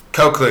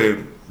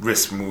calculated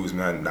risk moves,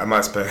 man. I'm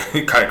not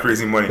spending kind of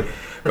crazy money,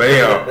 but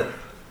anyhow,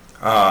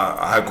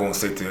 I have Golden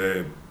State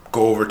to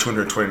go over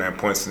 229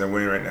 points, and they're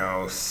winning right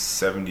now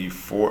 97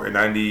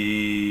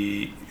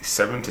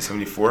 to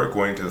 74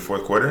 going into the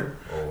fourth quarter.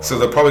 Oh, wow. So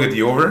they'll probably get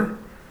the over,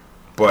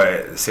 but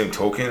at the same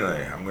token,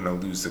 like, I'm gonna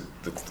lose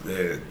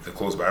the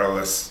close battle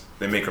unless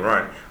they make a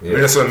run. Yeah.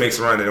 Minnesota makes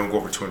a run, they don't go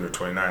over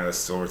 229 unless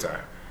it's overtime.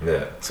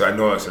 Yeah. So I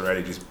know this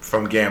already just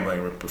from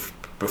gambling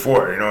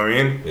before. You know what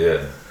I mean?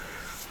 Yeah.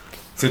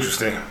 It's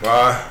interesting.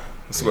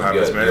 Let's see what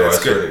happens, man.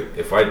 It's good.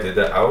 If I did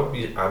that, I would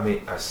be. I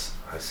mean, I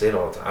say it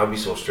all the time. I would be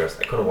so stressed.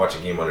 I couldn't watch a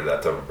game under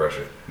that type of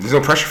pressure. There's no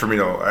pressure for me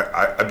though.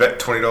 I bet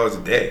 $20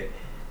 a day,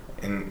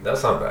 and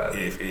that's not bad.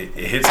 If it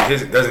hits, it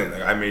hits. It doesn't.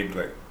 Like I made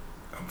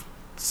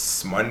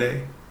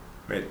Monday,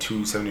 made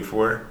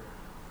 $274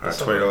 on a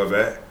 $20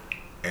 bet,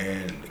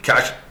 and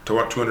cash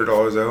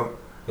 $200 out.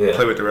 Yeah.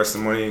 Play with the rest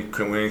of the money.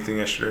 Couldn't win anything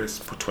yesterday.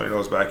 Just put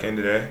 $20 back in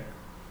today.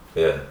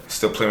 Yeah.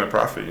 Still play my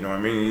profit. You know what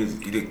I mean?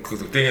 Because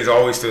the thing is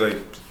always to like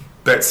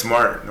bet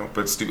smart. You know,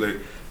 but stupid.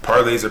 Like,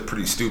 parlays are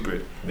pretty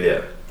stupid.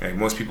 Yeah. Like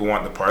most people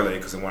want the parlay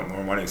because they want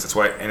more money. So that's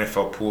why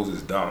NFL pools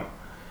is dumb.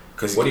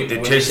 Because when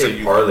you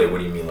say parlay, what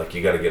do you mean? Like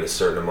you got to get a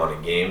certain amount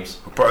of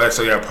games?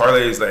 So yeah,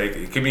 parlay is like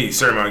it could be a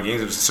certain amount of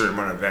games or just a certain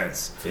amount of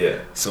events.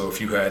 Yeah. So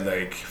if you had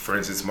like, for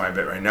instance, my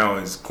bet right now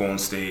is Golden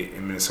State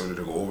and Minnesota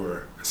to go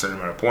over a certain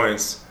amount of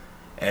points,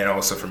 and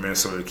also for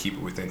Minnesota to keep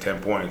it within 10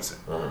 points.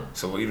 Mm-hmm.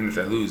 So even if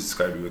they lose, it's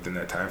got to be within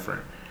that time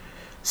frame.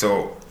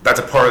 So that's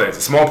a parlay. It's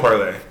a small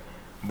parlay,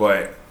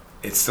 but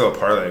it's still a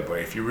parlay. But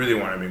if you really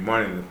want to make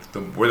money,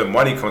 where the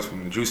money comes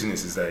from, the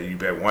juiciness is that you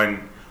bet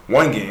one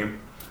game,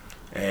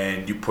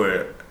 and you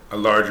put a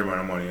larger amount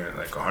of money on,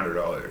 like $100,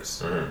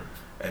 mm-hmm.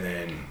 and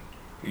then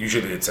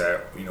usually it's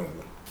at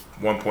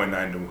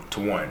 1.9 to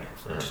 1.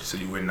 Mm-hmm. So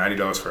you win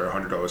 $90 for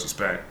 $100 you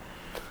spent,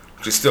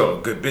 which is still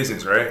a good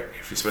business, right?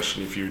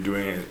 Especially if you're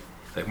doing it.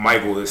 Like my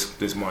goal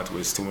this month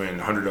was to win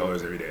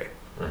 $100 every day.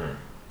 Mm-hmm.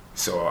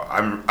 So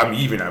I'm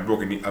even. I'm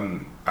broken.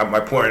 I'm my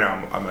point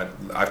now.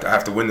 I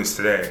have to win this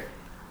today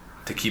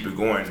to keep it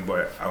going.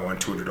 But I won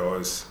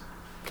 $200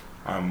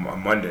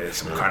 on Monday.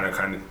 So I'm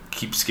kind of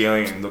keep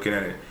scaling and looking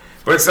at it.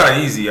 But it's not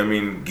easy. I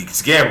mean,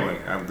 it's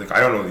gambling. I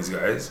don't know these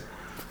guys,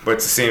 but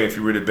it's the same if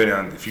you were to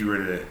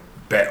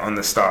bet on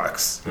the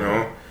stocks. You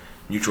know,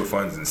 mutual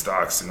funds and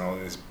stocks and all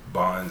these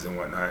bonds and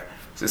whatnot.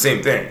 It's the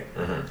same thing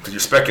because you're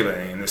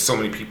speculating, and there's so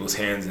many people's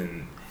hands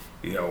in,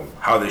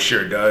 how this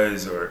share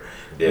does or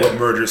what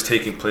merger's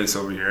taking place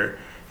over here.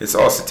 It's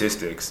all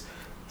statistics.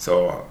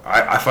 So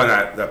I find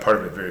that part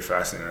of it very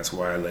fascinating. That's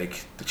why I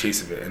like the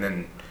chase of it. And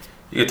then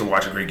you get to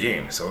watch a great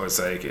game. So it's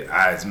like it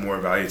adds more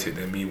value to it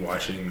than me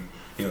watching,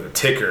 the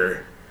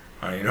ticker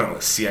on,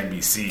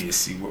 CNBC to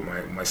see what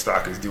my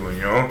stock is doing,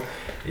 Yeah,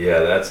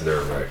 that's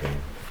nerve-wracking.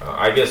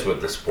 I guess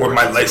with the sports, with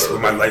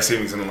my life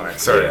savings on the line.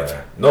 Sorry.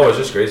 Yeah. No, it's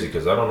just crazy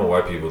because I don't know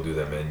why people do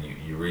that, man.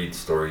 You read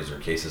stories or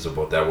cases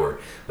about that where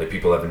like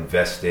people have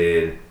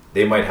invested,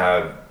 they might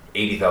have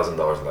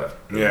 $80,000 left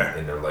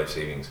in their life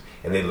savings,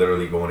 and they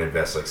literally go and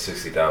invest like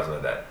 $60,000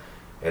 of that,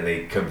 and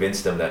they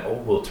convince them that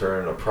we'll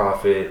turn a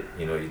profit.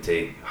 You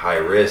take high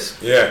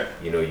risk. Yeah.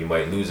 You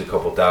might lose a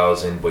couple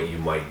thousand, but you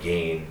might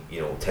gain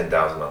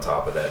 $10,000 on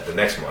top of that the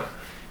next month.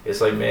 It's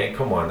like, man,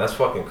 come on, that's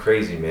fucking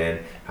crazy,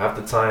 man. Half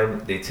the time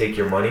they take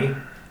your money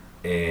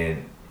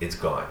and it's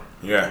gone.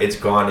 Yeah. It's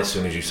gone as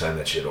soon as you sign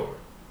that shit over.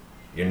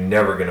 You're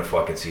never gonna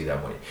fucking see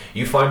that money.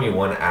 You find me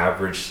one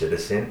average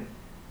citizen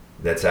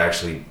that's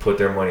actually put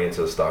their money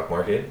into the stock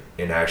market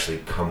and actually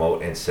come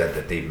out and said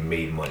that they've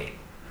made money.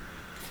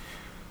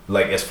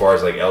 Like as far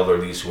as like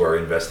elderlies who are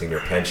investing their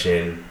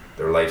pension,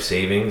 their life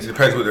savings. It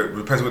depends what they're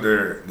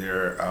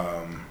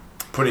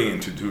putting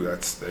into too.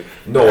 That's like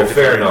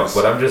fair enough.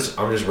 But I'm just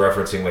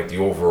referencing like the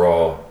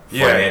overall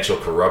financial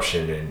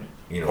corruption and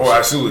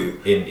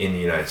absolutely in the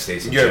United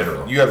States in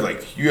general. You have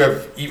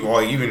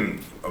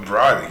even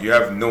abroad, you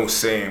have no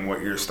say in what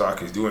your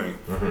stock is doing.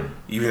 Mm-hmm.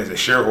 Even as a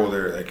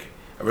shareholder, like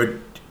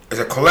as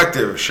a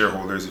collective of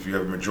shareholders, if you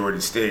have a majority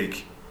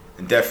stake,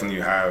 then definitely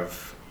you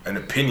have an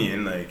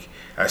opinion like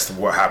as to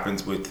what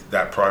happens with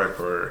that product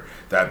or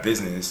that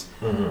business.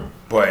 Mm-hmm.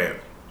 But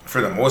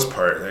for the most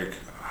part, like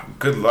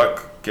good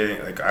luck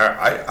getting like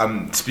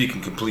I'm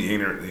speaking completely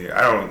ignorantly.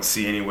 I don't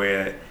see any way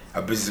that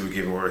a business would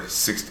give over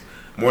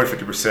more than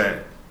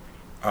 50%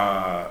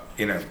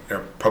 in a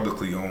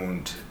publicly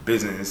owned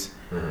business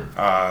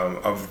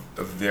of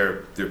their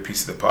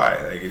piece of the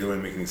pie. Like it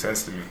doesn't make any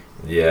sense to me.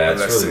 Yeah,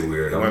 it's really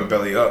weird. It went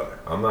belly up.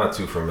 I'm not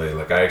too familiar.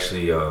 Like I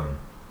actually,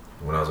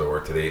 when I was at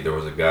work today, there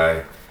was a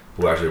guy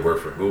who actually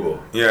worked for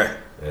Google. Yeah.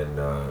 And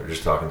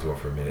just talking to him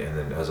for a minute, and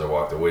then as I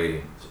walked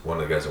away,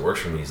 one of the guys that works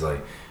for me, he's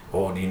like,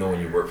 "Oh, do you know when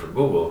you work for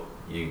Google,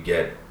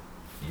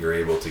 you're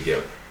able to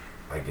get,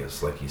 I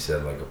guess, like he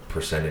said, like a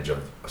percentage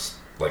of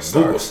like stocks,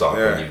 Google stock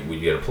when you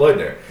get employed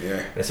there." Yeah.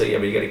 And I said, yeah,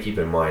 but you got to keep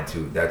in mind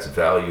too, that's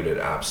valued at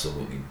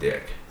absolutely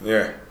dick.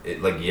 Yeah.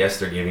 Like yes,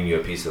 they're giving you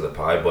a piece of the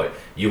pie, but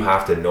you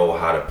have to know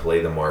how to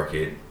play the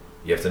market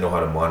You have to know how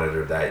to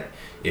monitor that.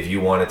 If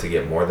you wanted to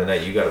get more than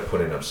that, you got to put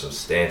in a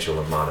substantial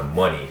amount of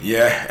money.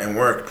 Yeah, and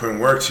put in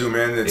work too,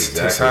 man. It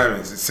takes time.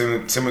 It's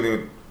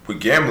similar with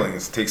gambling.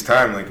 It takes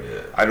time. Like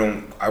I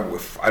don't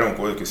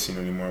go to the casino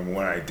anymore. But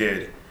when I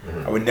did,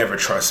 I would never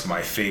trust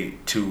my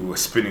fate to a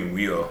spinning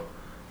wheel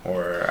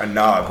or a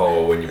knob.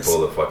 Oh, when you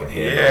pull the fucking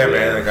hand. Yeah,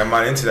 man. Like I'm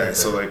not into that.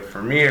 So like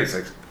for me, it's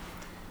like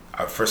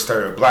I first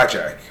started with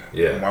blackjack.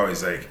 Yeah. I'm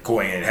always like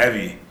going in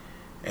heavy,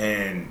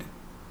 and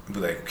be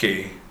like,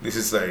 okay, this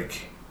is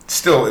like.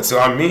 Still, it's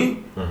on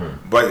me,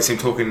 but at the same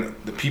token,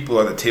 the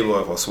people at the table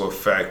have also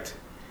affect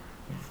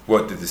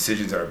what the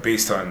decisions are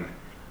based on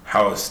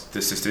how the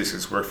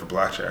statistics work for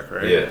blackjack,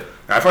 right? Yeah.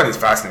 And I find this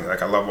fascinating.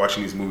 Like, I love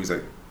watching these movies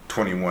like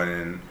 21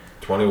 and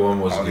 21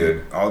 was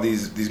good. All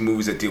these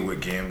movies that deal with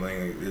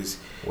gambling. There's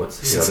What's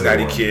the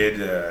Cincinnati other one?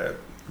 Kid,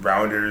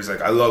 Rounders. Like,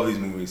 I love these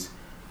movies.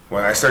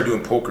 When I started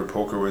doing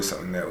poker was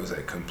something that was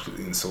like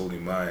completely and solely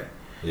mine.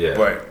 Yeah.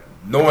 But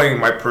knowing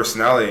my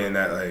personality and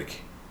that,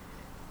 like,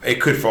 it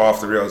could fall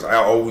off the rails. I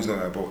always know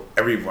that about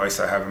every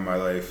vice I have in my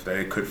life, that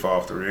it could fall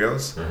off the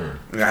rails. And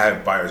I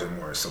have buyer's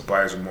remorse. So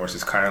buyer's remorse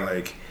is kind of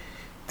like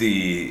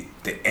the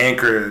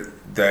anchor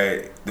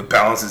that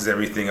balances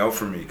everything out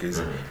for me. Because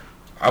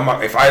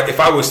if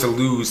I was to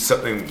lose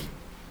something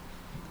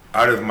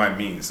out of my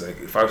means, like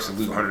if I was to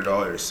lose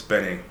 $100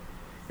 betting,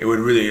 it would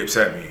really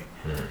upset me.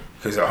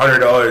 Because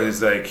 $100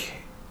 is like,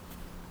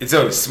 it's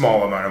a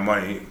small amount of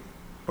money,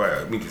 but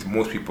I mean, to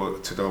most people,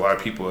 to a lot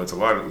of people, it's a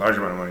large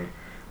amount of money.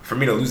 For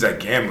me to lose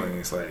that gambling,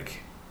 it's like,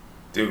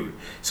 dude.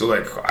 So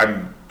like,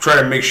 I'm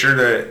trying to make sure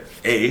that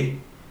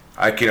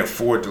I can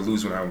afford to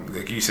lose when I'm,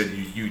 like you said,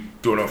 you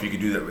don't know if you can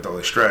do that with all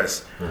the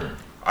stress.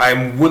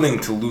 I'm willing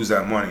to lose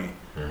that money,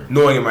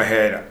 knowing in my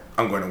head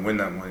I'm going to win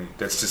that money.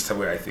 That's just the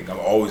way I think. I'm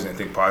always going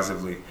to think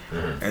positively.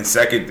 And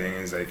second thing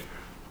is like,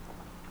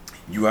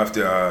 you have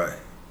to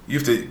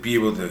be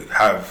able to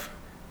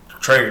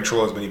try to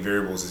control as many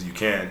variables as you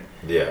can.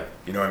 Yeah.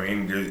 You know what I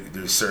mean?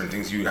 There's certain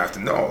things you have to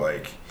know,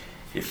 like.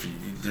 If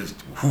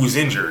who's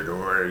injured,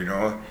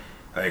 or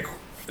like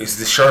is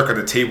the shark on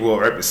the table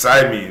right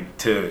beside me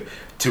to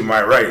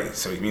my right,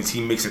 so it means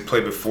he makes a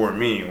play before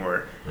me,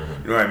 or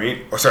you know what I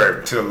mean, or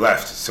sorry, to the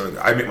left, so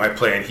I make my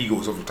play and he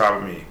goes over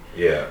top of me.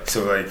 Yeah.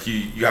 So like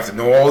you have to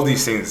know all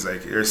these things.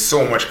 Like there's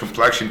so much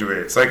complexion to it.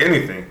 It's like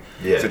anything.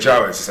 Yeah. It's a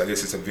job. It's just, I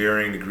guess it's a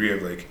varying degree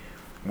of like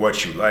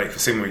what you like. The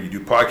same way you do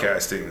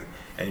podcasting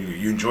and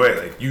you enjoy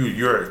it. Like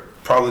you're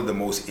probably the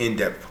most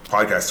in-depth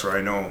podcaster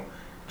I know.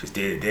 Just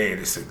day to day,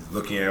 just like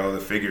looking at all the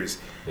figures.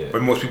 Yeah.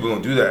 But most people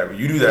don't do that. But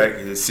you do that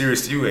because it's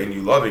serious to you and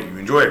you love it, you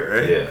enjoy it,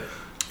 right? Yeah.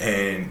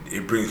 And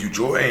it brings you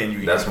joy,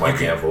 and that's my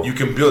gamble. You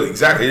can build it.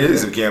 Exactly, it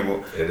is a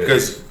gamble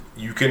because is.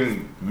 You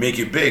can make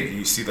it big.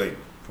 You see, like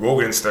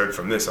Rogan started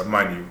from this.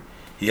 Mind you,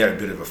 he had a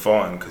bit of a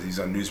falling because he's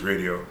on news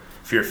radio,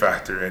 Fear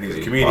Factor, and he's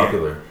a comedian.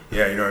 Popular.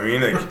 Yeah, you know what I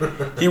mean.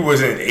 Like he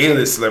wasn't an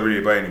A-list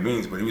celebrity by any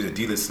means, but he was a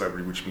D-list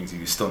celebrity, which means he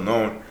was still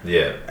known.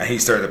 Yeah. And he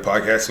started a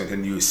podcast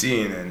within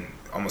UFC, and then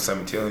almost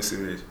simultaneously,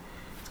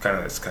 it's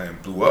kind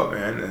of blew up,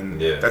 man. And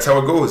that's how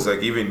it goes.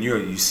 Like even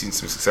you've seen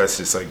some success,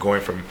 just like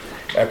going from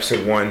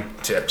episode 1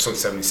 to episode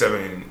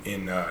 77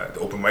 in the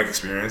open mic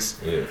experience.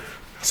 Yeah.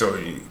 So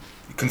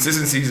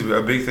consistency is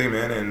a big thing,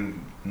 man,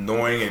 and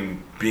knowing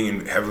and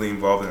being heavily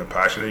involved in a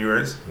passion of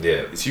yours.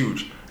 Yeah. It's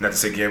huge. Not to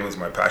say gambling is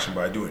my passion,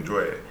 but I do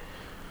enjoy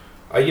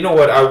it. You know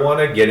what? I want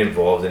to get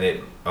involved in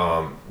it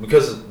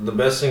because the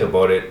best thing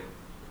about it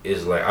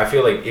is like I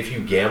feel like if you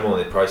gamble,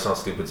 and it probably sounds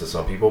stupid to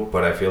some people,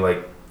 but I feel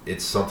like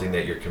it's something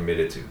that you're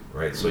committed to,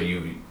 right? So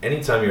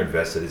anytime you're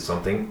invested in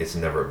something, it's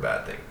never a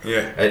bad thing.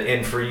 Yeah.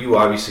 And for you,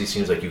 obviously, it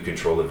seems like you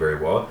control it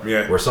very well.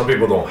 Yeah. Where some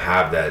people don't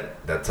have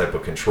that type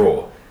of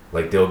control.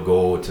 Like they'll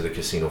go to the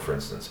casino, for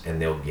instance,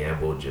 and they'll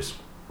gamble just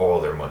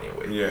all their money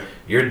away. Yeah.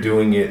 You're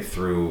doing it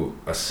through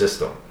a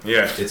system.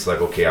 Yeah. It's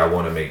like, okay, I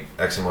want to make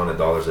X amount of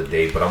dollars a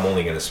day, but I'm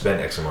only going to spend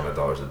X amount of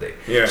dollars a day.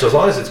 Yeah. So as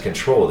long as it's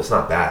controlled, it's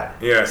not bad.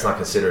 Yeah. It's not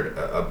considered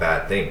a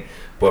bad thing.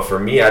 But for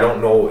me, I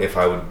don't know if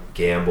I would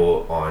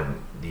gamble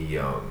on the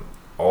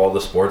all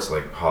the sports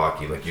like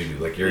hockey, like you do.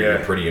 Like you're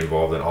pretty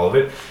involved in all of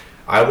it.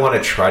 I want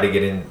to try to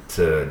get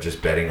into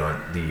just betting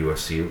on the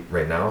UFC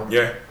right now.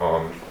 Yeah.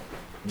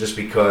 Just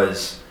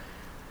because,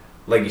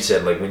 like you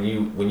said, like when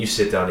you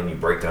sit down and you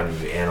break down and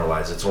you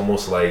analyze, it's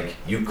almost like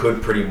you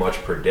could pretty much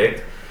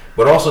predict.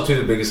 But also, too,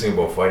 the biggest thing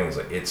about fighting is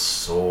like it's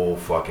so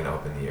fucking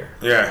up in the air.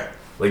 Yeah.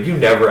 Like you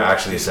never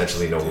actually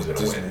essentially know who's gonna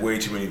win. There's way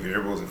too many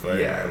variables in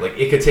fighting. Yeah, like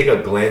it could take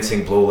a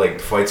glancing blow. Like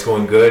the fight's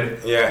going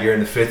good. Yeah. You're in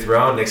the 5th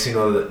round. Next thing you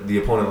know, the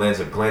opponent lands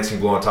a glancing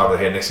blow on top of the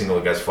head. Next thing you know,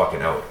 the guy's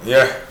fucking out.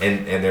 Yeah.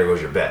 And there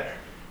goes your bet.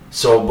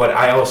 So, but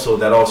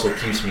that also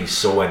keeps me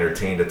so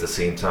entertained at the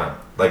same time.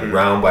 Like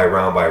round by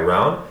round by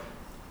round,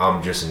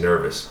 I'm just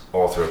nervous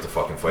all throughout the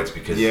fucking fights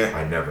because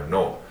I never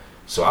know.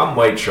 So I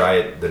might try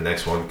it the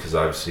next one because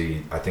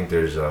obviously I think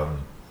there's well,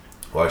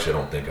 actually I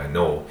don't think I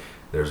know.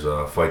 There's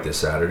a fight this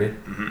Saturday.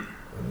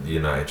 Mm-hmm.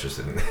 You're not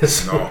interested in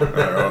this? No, not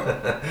at all.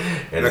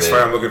 And next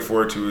fight I'm looking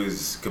forward to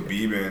is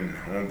Khabib and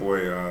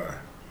Homeboy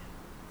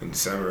in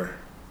December.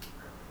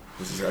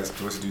 What's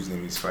the dude's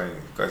name he's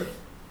fighting? The guy's a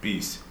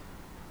beast.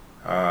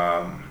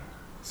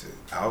 Is it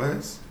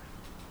Alvarez?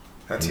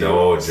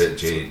 No,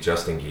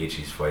 Justin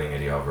Gaethje's fighting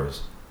Eddie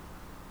Alvarez.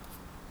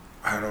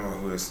 I don't know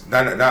who it is.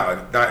 Not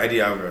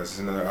Eddie Alvarez. It's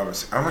another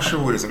Alvarez. I'm not sure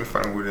who it is. Let me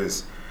find out who it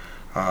is.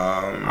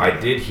 I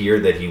did hear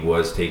that he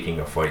was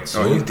taking a fight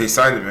soon. No, they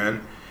signed it,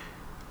 man.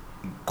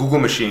 Google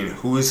machine.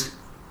 Who is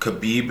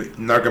Khabib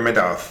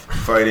Nurmagomedov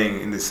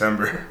fighting in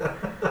December?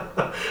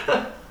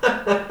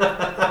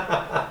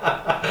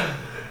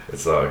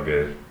 It's all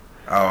good.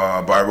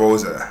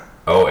 Barboza.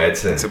 Oh,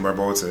 Edson. Edson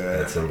Barboza.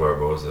 Yeah. Edson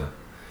Barboza.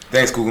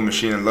 Thanks, Google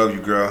machine. I love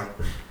you, girl.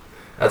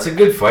 That's a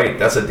good fight.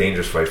 That's a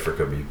dangerous fight for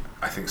Khabib.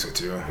 I think so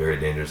too. Very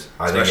dangerous.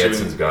 I think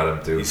Edson's got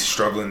him too. He's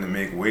struggling to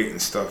make weight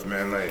and stuff,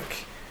 man.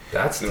 Like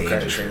that's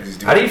dangerous. Kind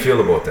of How do you feel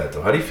about that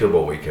though? How do you feel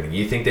about weight cutting?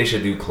 You think they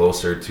should do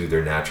closer to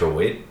their natural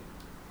weight,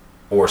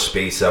 or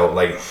space out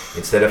like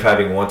instead of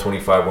having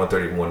 125,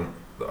 131,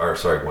 or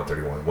sorry,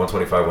 131,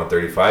 125,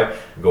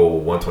 135, go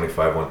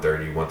 125,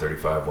 130,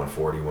 135,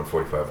 140,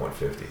 145,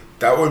 150.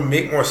 That would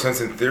make more sense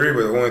in theory,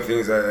 but the only thing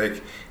is that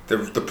like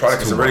the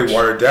product is already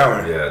watered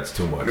down. Yeah, it's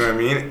too much. You know what I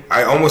mean?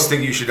 I almost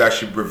think you should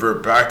actually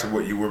revert back to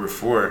what you were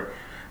before,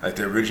 like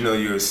the original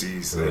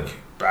UFCs, like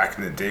back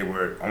in the day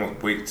where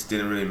almost weights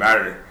didn't really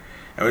matter.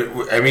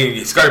 And I mean,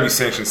 it's got to be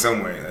sanctioned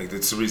some way. Like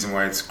that's the reason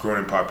why it's grown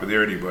in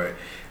popularity. But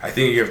I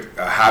think you have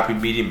a happy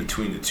medium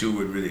between the two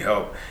would really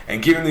help.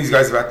 And giving these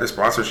guys back their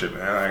sponsorship,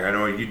 man. Like I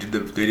know they did the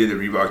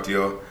Reebok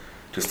deal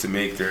just to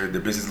make their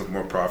business look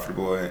more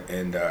profitable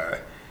and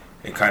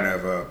kind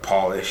of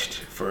polished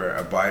for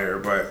a buyer,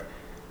 but.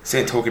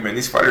 Same token, man,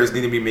 these fighters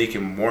need to be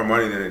making more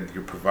money than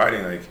you're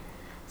providing. Like,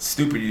 it's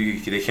stupid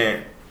they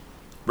can't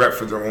rep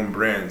for their own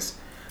brands.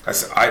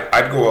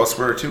 I'd go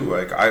elsewhere too.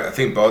 Like, I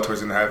think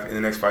Bellator's gonna have in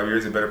the next 5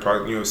 years a better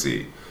product than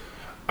UFC.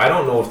 I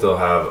don't know if they'll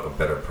have a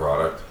better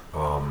product,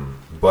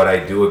 but I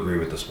do agree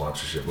with the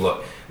sponsorship.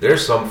 Look,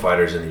 there's some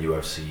fighters in the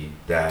UFC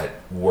that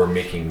were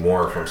making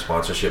more from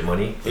sponsorship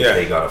money if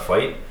they got a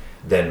fight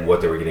than what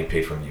they were getting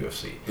paid from the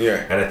UFC.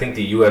 Yeah. And I think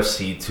the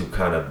UFC to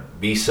kind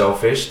of be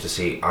selfish, to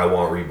say, I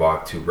want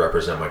Reebok to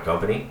represent my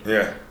company.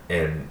 Yeah.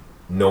 And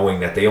knowing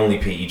that they only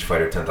pay each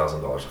fighter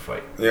 $10,000 a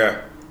fight.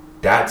 Yeah.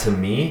 That, to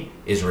me,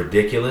 is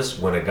ridiculous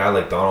when a guy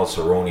like Donald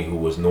Cerrone, who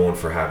was known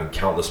for having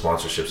countless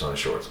sponsorships on his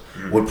shorts,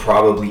 would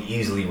probably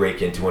easily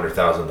rake in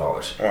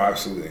 $200,000. Oh,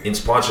 absolutely. In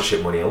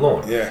sponsorship money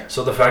alone. Yeah.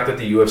 So the fact that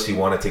the UFC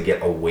wanted to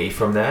get away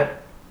from that,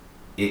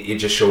 it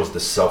just shows the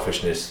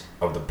selfishness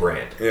of the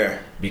brand. Yeah.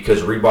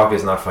 Because Reebok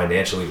is not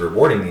financially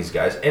rewarding these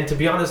guys. And to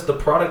be honest, the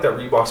product that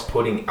Reebok's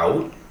putting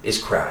out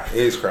is crap. It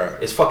is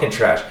crap. It's fucking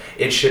trash.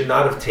 It should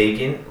not have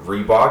taken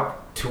Reebok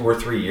 2 or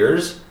 3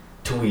 years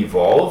to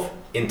evolve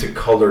into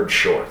colored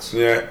shorts.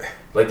 Yeah.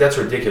 Like, that's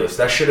ridiculous.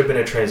 That should have been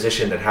a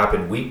transition that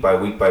happened week by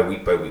week by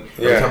week by week.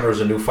 Yeah. Every time there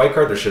was a new fight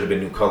card, there should have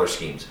been new color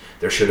schemes.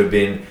 There should have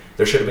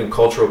been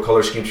cultural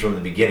color schemes from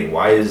the beginning.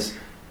 Why is,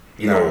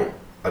 you know,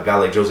 a guy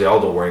like Jose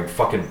Aldo wearing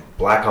fucking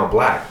black on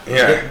black?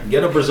 Yeah.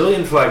 Get a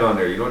Brazilian flag on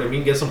there. You know what I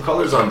mean? Get some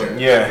colors on there.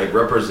 Yeah. Like,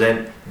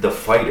 represent the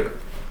fighter.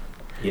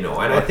 You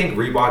know, and I think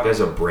Reebok as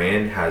a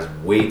brand has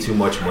way too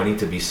much money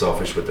to be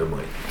selfish with their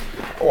money.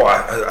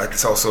 Oh,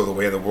 it's also the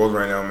way of the world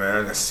right now,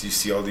 man. You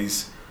see all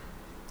these.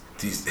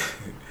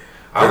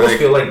 I almost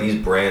feel like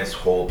these brands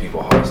hold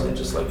people hostage.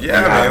 Just like, you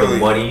have the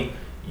money,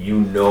 you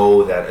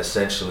know that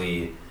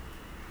essentially,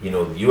 you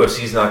know, the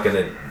UFC's not going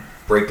to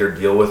break their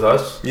deal with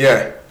us.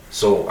 Yeah.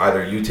 So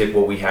either you take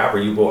what we have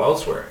or you go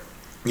elsewhere.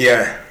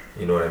 Yeah.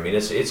 You know what I mean?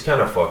 It's kind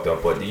of fucked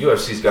up, but the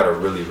UFC's got to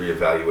really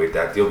reevaluate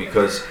that deal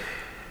because,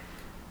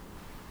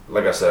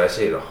 like I said, I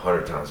say it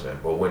 100 times, man.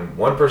 But when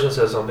one person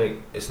says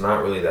something, it's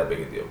not really that big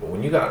a deal. But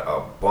when you got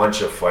a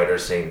bunch of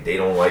fighters saying they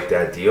don't like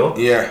that deal,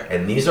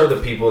 and these are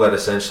the people that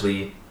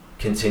essentially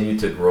continue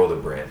to grow the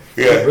brand,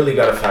 you really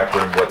got to factor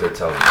in what they're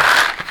telling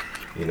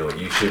you. You know,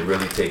 you should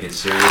really take it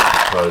serious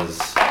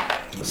because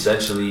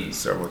essentially,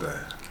 sorry about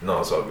that.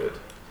 No, it's all good.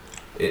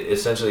 It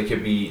essentially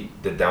could be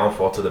the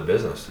downfall to the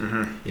business.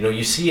 Mm-hmm. You know,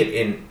 you see it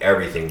in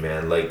everything,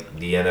 man. Like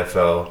the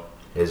NFL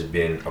has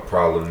been a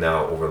problem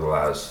now over the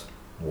last,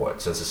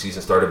 since the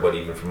season started, but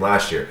even from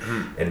last year.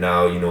 Mm-hmm. And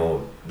now, you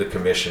know, the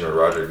commissioner,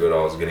 Roger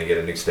Goodall, is going to get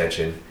an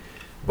extension.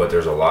 But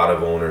there's a lot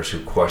of owners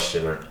who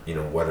question, you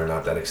know, whether or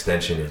not that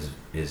extension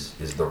is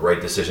the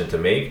right decision to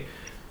make.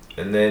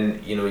 And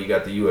then, you know, you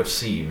got the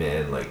UFC,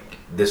 man. Like,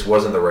 this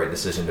wasn't the right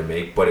decision to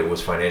make, but it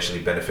was financially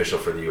beneficial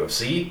for the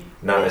UFC,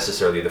 not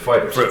necessarily the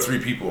fighters. For 3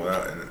 people,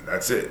 and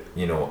that's it.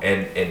 You know,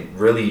 and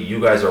really,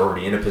 you guys are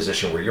already in a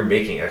position where you're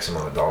making X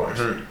amount of dollars.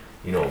 Mm-hmm.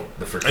 You know,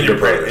 the Fertitta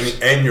brothers.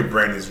 And your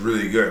brand is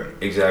really good.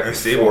 Exactly.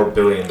 $4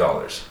 billion.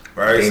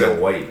 Right, Dana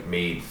White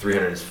made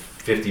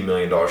 $350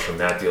 million from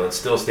that deal and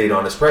still stayed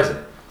on as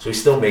president. So he's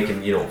still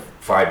making, you know,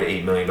 $5 to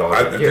 $8 million a year.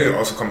 I think it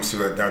also comes to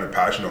that down to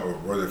passion, or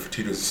whether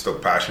Fertittas is still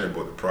passionate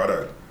about the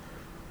product.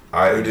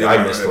 I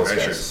miss those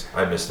guys.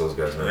 I miss those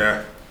guys, man.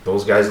 Yeah.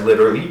 Those guys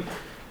literally,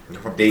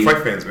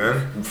 fight fans,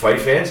 man.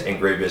 Fight fans and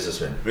great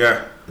businessmen.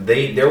 Yeah.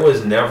 There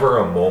was never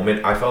a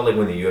moment, I felt like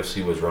when the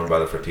UFC was run by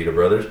the Fertitta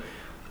brothers,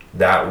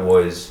 that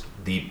was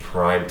the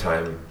prime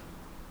time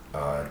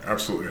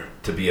Absolutely.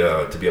 To be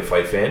a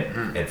fight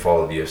fan and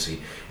follow the UFC.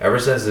 Ever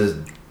since this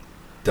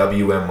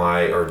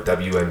WMI or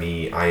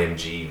WME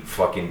IMG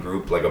fucking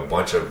group, like a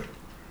bunch of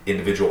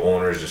individual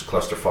owners just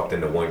cluster-fucked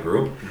into one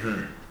group,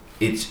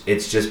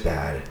 it's just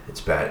bad.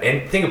 It's bad.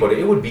 And think about it,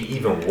 it would be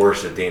even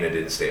worse if Dana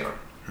didn't stay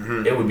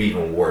on. It would be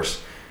even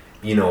worse.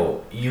 You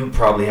know, you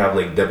probably have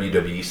like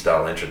WWE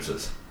style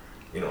entrances.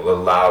 You know, the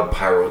loud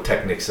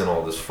pyrotechnics and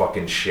all this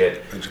fucking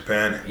shit. In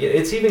Japan. Yeah,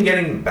 it's even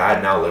getting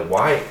bad now. Like,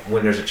 why,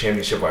 when there's a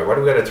championship fight, why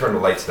do we gotta turn the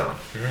lights down?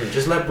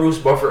 Just let Bruce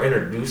Buffer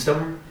introduce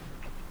them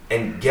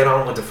and get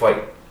on with the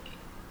fight.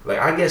 Like,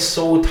 I get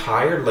so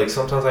tired, like,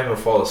 sometimes I even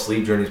fall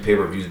asleep during these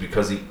pay-per-views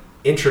because the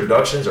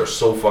introductions are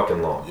so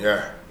fucking long.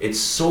 Yeah. It's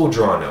so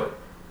drawn out.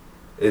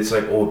 It's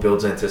like, oh, it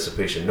builds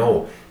anticipation.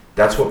 No,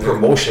 that's what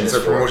promotion is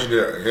for. Promotion,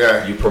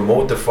 yeah. You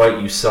promote the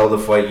fight, you sell the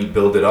fight, you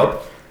build it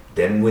up.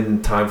 Then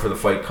when time for the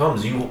fight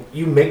comes, you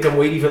make them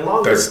wait even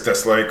longer.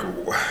 That's like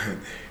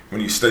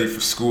when you study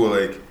for school.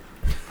 Like,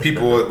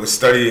 people would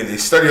study, and they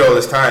study all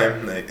this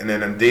time, like, and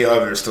then on the day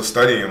of, they're still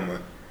studying.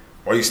 Like,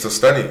 why are you still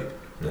studying?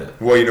 Yeah.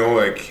 Well, you know,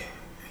 like,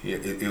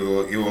 it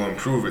will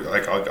improve it.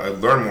 Like, I'll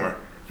learn more.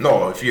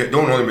 No, if you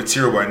don't know the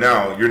material by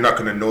now, you're not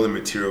going to know the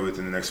material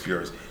within the next few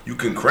hours. You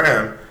can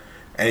cram,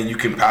 and you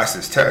can pass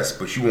this test,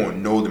 but you won't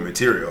know the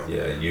material.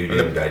 Yeah, you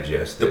didn't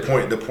digest it.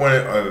 The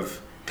point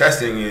of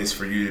testing is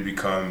for you to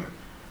become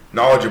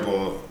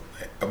knowledgeable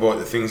about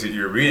the things that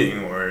you're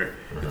reading or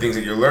the things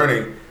that you're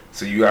learning,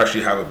 so you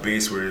actually have a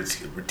base where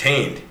it's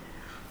retained.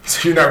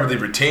 So you're not really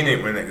retaining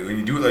it when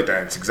you do it like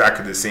that. It's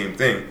exactly the same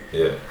thing.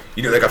 Yeah.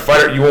 You know, like a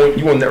fighter, you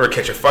will never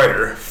catch a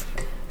fighter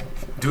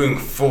doing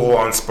full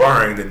on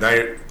sparring the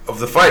night of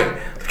the fight.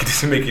 Like, it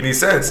doesn't make any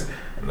sense.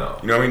 No.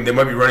 You know what I mean? They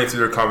might be running through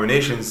their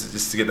combinations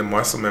just to get the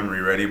muscle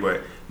memory ready,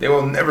 but they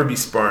will never be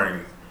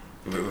sparring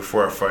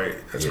before a fight.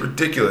 That's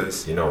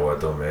ridiculous. You know what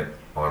though, man?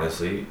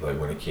 Honestly, like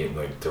when it came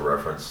like to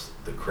reference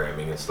the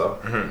cramming and stuff,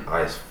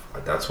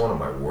 that's one of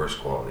my worst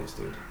qualities,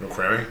 dude. No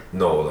cramming?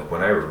 No, like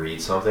when I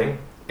read something,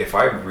 if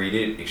I read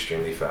it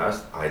extremely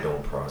fast, I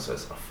don't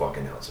process a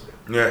fucking ounce of it.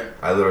 Yeah.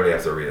 I literally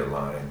have to read it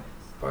line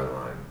by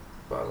line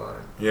by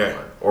line. Yeah. By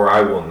line, or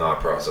I will not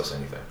process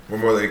anything. Or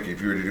more like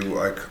if you were to do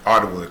like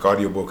Audible, like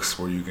audiobooks,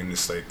 where you can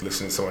just like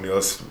listen to somebody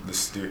else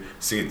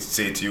say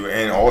it to you,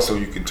 and also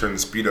you can turn the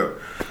speed up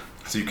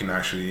so you can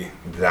actually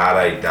that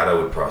I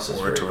would process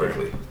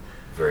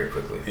very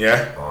quickly.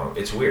 Yeah.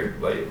 It's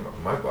weird. Like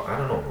I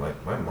don't know.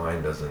 Like my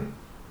mind doesn't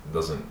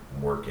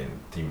work in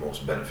the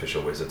most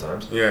beneficial ways at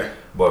times. Yeah.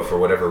 But for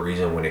whatever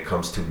reason, when it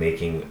comes to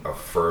making a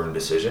firm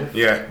decision,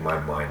 my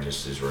mind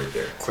just is right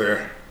there.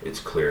 Clear. It's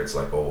clear. It's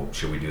like, oh,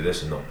 should we do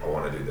this? No, I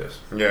want to do this.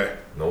 Yeah.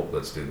 Nope,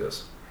 let's do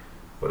this.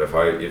 But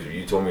if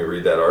you told me to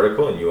read that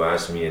article and you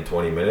asked me in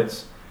 20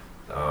 minutes,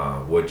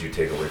 what'd you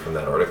take away from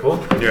that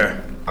article?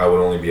 Yeah. I would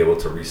only be able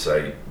to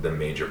recite the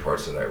major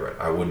parts that I read.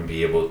 I wouldn't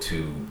be able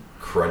to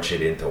crunch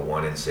it into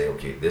one and say,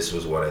 okay, this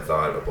was what I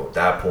thought about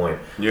that point.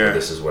 Yeah.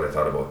 This is what I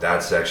thought about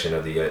that section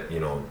of the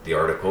the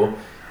article.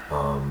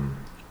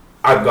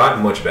 I've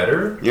gotten much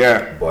better.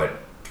 Yeah. But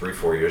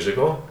 3-4 years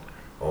ago,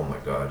 oh my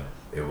God,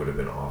 it would have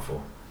been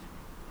awful.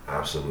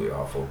 Absolutely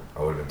awful.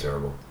 I would have been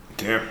terrible.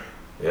 Damn.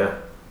 Yeah.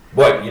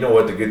 But you know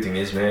what the good thing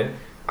is, man?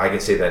 I can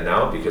say that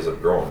now because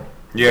I've grown.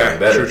 Yeah,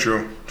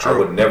 true. I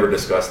would never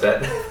discuss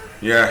that.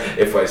 Yeah.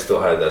 If I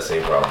still had that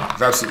same problem.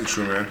 It's absolutely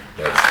true, man.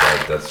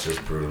 That's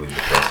just brutally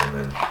depressing,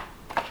 man.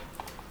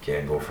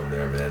 Can't go from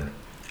there, man.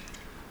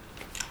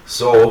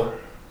 So,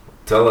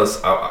 tell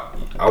us.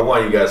 I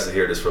want you guys to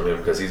hear this from him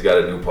because he's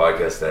got a new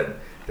podcast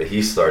that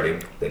he's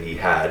starting, that he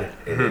had.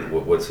 And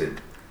what's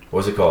it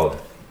called?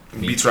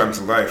 Beats Rhymes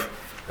to Life.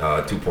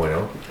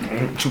 2.0.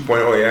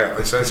 2.0, yeah.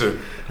 Uncensored.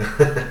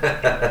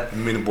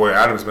 Me and the boy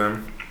Adams,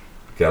 man.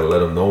 Gotta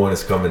let him know when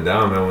it's coming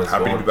down, man.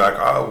 Happy to be back.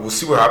 We'll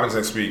see what happens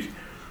next week.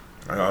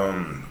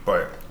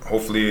 But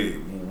hopefully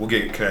we'll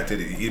get connected.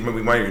 We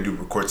might even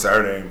record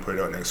Saturday and put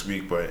it out next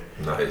week. But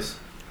nice.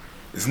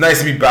 It's nice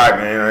to be back,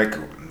 man.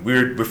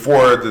 Like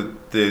before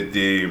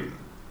the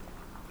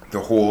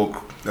whole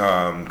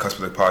cusp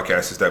of the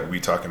podcast is that we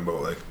talking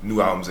about like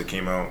new albums that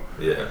came out.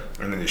 Yeah.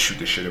 And then they shoot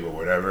the shit about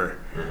whatever.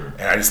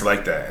 And I just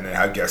like that. And then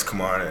have guests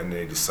come on and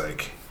they just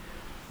like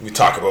we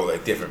talk about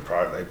like different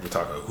products. Like we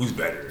talk about who's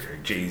better,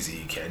 like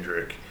Jay-Z,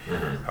 Kendrick,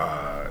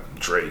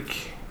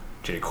 Drake,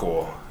 J.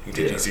 Cole. You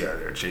take Jay-Z out of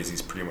there.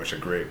 Jay-Z's pretty much a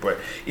great. But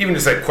even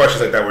just like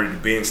questions like that where you're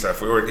debating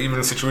stuff, or even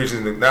in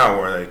situations like now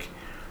where like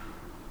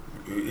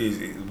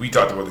we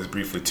talked about this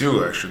briefly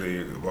too,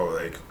 actually, about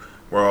like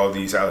where all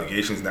these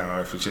allegations now,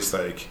 if it's just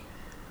like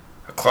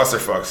a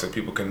clusterfuck, so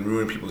people can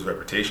ruin people's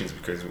reputations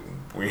because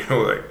we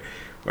know like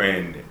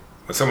when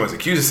someone's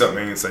accused of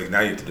something, it's like now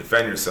you have to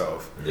defend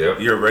yourself. Yep.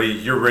 You're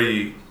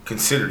already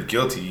considered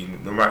guilty,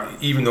 no matter,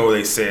 even though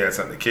they say that's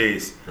not the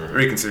case. You're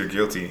already considered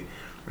guilty,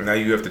 and now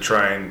you have to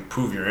try and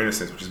prove your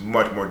innocence, which is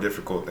much more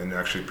difficult than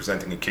actually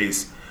presenting a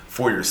case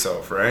for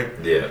yourself, right?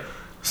 Yeah.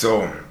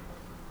 So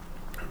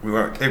we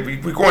go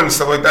into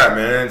stuff like that,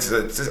 man.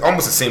 It's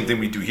almost the same thing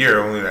we do here,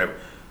 only that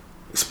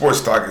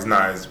sports talk is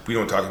not as we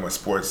don't talk about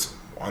sports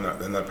on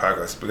that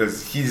podcast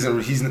because he's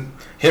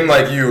him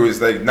like you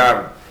is like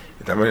not.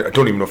 I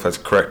don't even know if that's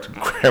correct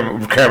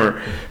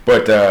grammar,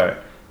 but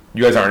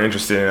you guys aren't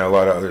interested in a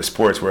lot of other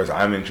sports, whereas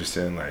I'm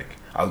interested in like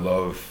I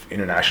love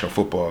international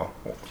football,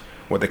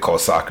 what they call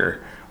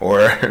soccer,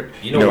 or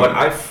you know what,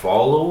 I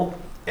follow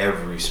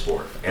every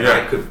sport, and yeah.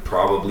 I could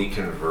probably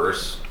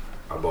converse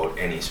about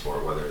any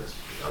sport, whether it's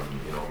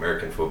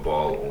American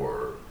football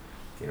or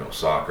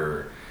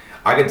soccer.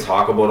 I can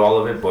talk about all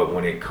of it, but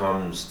when it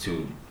comes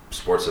to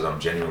sports that I'm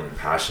genuinely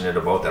passionate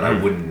about, that I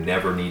would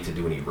never need to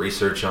do any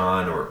research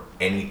on or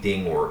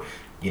anything, or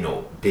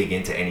dig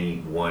into any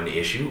one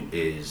issue,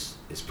 is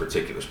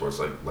particular sports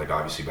like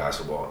obviously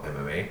basketball,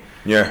 MMA.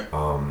 Yeah.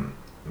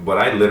 But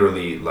I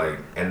literally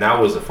and that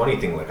was the funny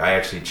thing. Like I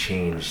actually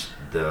changed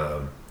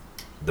the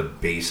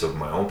base of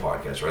my own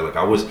podcast, right? Like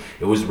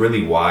it was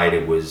really wide.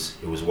 It was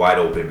wide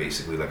open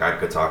basically. Like I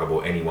could talk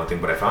about any one thing,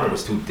 but I found it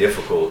was too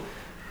difficult.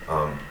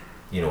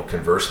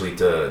 Conversely,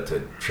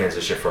 to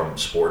transition from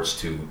sports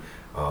to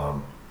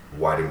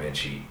why do men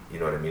cheat? You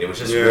know what I mean? It was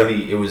just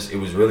really, it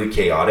was really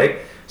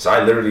chaotic. So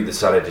I literally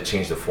decided to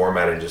change the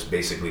format and just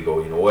basically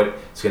go, you know what?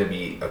 It's going to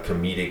be a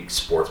comedic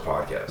sports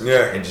podcast.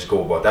 Yeah. And just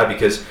go about that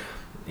because,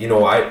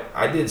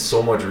 I did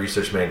so much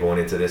research, man, going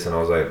into this, and I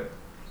was like,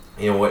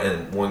 you know what?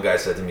 And one guy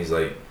said to me, he's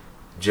like,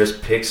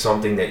 just pick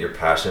something that you're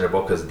passionate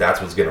about because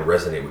that's what's going to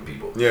resonate with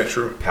people. Yeah,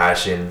 true.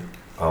 Passion,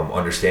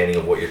 understanding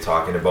of what you're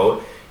talking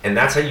about. And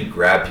that's how you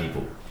grab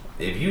people.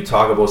 If you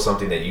talk about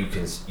something that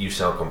you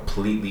sound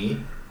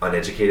completely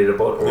uneducated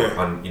about, or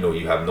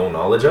you have no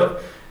knowledge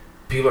of,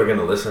 people are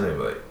gonna listen and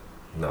be like,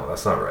 "No,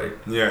 that's not right.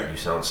 Yeah, you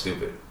sound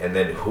stupid." And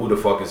then who the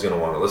fuck is gonna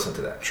want to listen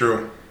to that?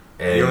 True.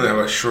 And you only have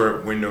a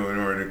short window in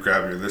order to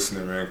grab your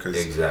listener, man. Because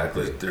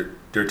exactly,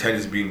 their attention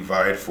is being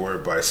vied for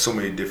by so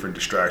many different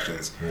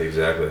distractions.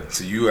 Exactly.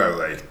 So you have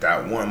like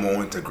that one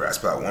moment to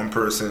grasp that one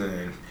person,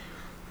 and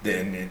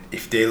then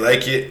if they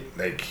like it,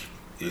 like.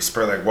 You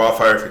spread like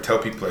wildfire. If you tell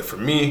people, like for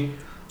me,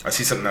 I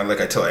see something I like,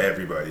 I tell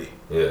everybody.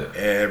 Yeah.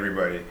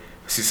 Everybody.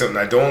 I see something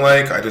I don't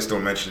like, I just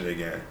don't mention it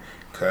again.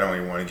 Because I don't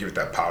even want to give it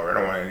that power. I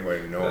don't want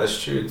anybody to know.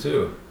 That's true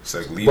too. It's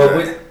like leave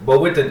that. But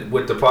with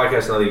the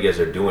podcast now that you guys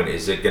are doing,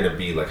 is it gonna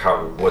be like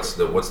what's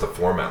the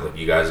format? Like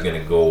you guys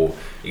gonna do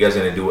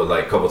it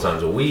like a couple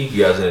times a week?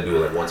 You guys gonna do it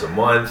like once a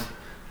month?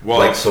 Well,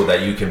 like so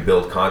that you can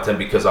build content,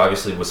 because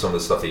obviously with some of the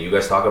stuff that you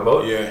guys talk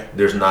about,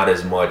 there's not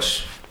as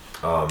much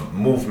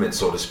movement,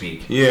 so to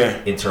speak,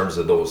 in terms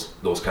of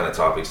those kind of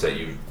topics that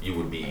you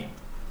would be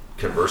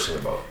conversing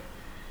about.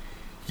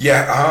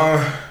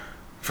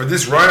 For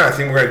this run, I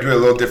think we're gonna do it a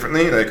little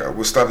differently. Like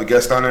we'll still have the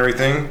guest on and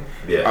everything.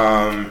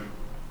 And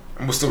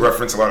we'll still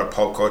reference a lot of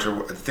pulp culture.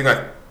 The thing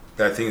that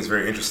I think is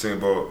very interesting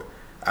about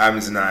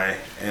Adams and I,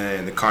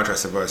 and the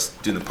contrast of us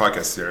doing the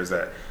podcast there, is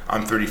that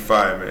I'm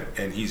 35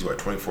 and he's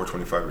 24,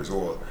 25 years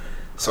old.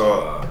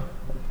 So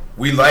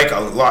we like a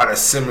lot of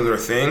similar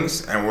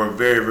things, and we're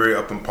very, very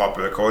up in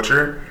popular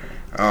culture.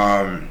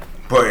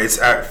 But it's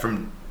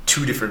from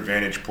two different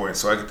vantage points.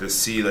 So I get to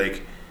see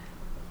like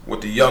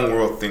what the young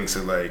world thinks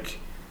of like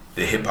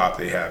the hip hop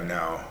they have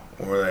now,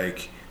 or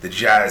like the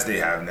jazz they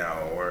have now,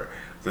 or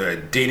the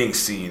dating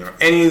scene, or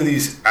any of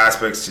these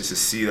aspects, just to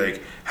see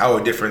like how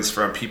a difference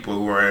from people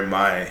who are in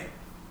my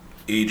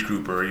age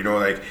group, or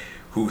like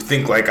who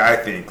think like I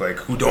think, like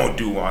who don't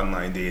do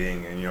online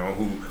dating, and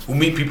who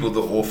meet people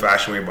the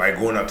old-fashioned way by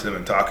going up to them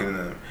and talking to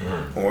them,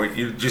 or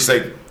you just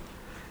like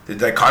the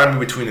dichotomy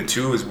between the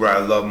two is where I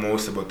love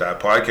most about that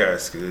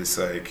podcast, because it's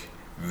like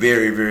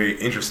very, very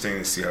interesting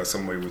to see how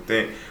somebody would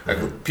think.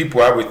 Like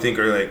people I would think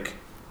are like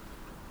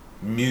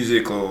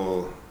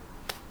musical,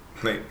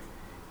 like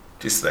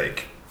just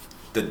like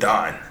the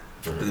Don,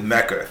 the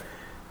Mecca.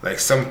 Like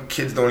some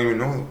kids don't even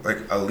know like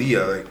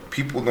Aaliyah. Like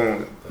people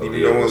don't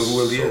even know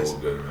who Aaliyah is.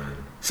 Good, man.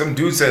 Some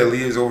dude said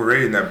Aaliyah is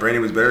overrated and that Brandy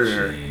was better than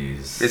her.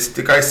 It's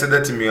the guy said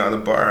that to me on the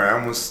bar. I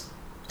almost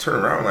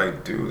turned around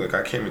like, dude, like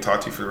I can't even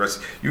talk to you for the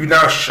rest. You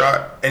now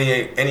shot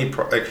any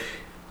like.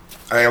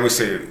 I always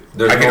say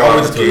there's no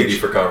opportunity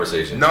for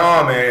conversation. No,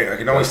 man, I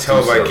can always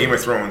tell by Game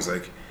of Thrones.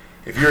 Like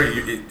if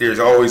there's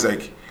always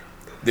like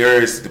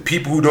there's the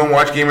people who don't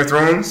watch Game of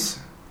Thrones,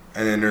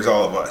 and then there's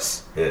all of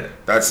us. Yeah,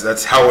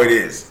 that's how it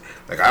is.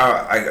 Like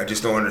I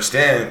just don't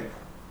understand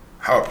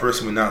how a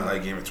person would not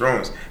like Game of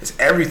Thrones. It's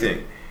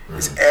everything.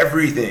 It's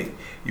everything.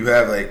 You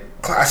have like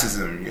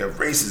classism, you have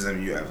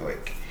racism, you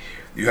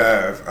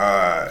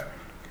have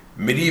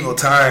medieval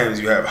times,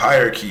 you have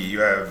hierarchy,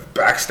 you have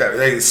backstab.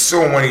 Like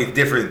so many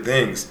different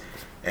things,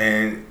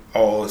 and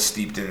all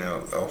steeped in a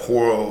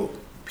horrible,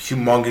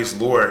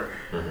 humongous lore.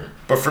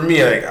 But for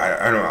me, like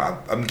I don't know,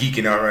 I'm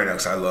geeking out right now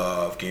because I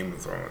love Game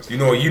of Thrones. You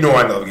know,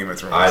 I love Game of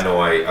Thrones. I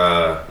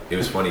know. It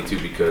was funny too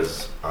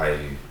because I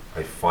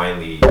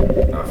finally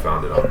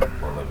found it on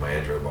like my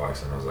Android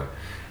box, and I was like,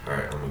 all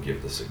right, I'm gonna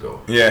give this a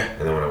go. Yeah.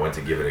 And then when I went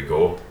to give it a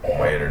go,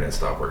 my internet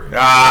stopped working.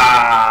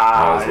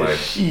 I was like,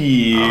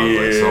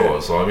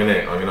 so I'm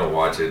gonna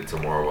watch it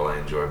tomorrow while I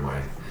enjoy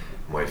my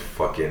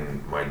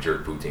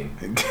jerk poutine.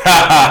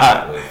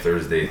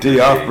 Thursday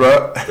off,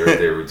 bro.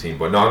 Thursday routine.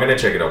 But no, I'm gonna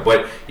check it out.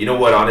 But you know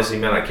what? Honestly,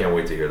 man, I can't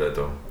wait to hear that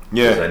though.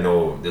 Because I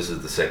know this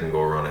is the second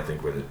go around, I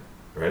think, with it,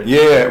 right?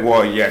 Yeah,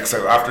 well, yeah, because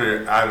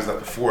after I was up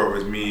before, it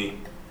was me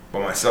by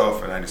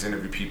myself, and I just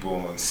interview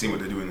people and see what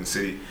they're doing in the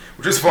city,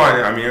 which is fun.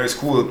 I mean, it was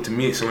cool to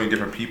meet so many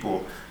different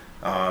people.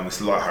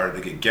 It's a lot harder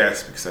to get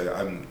guests because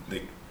I'm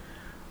like,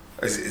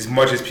 as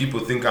much as people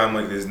think I'm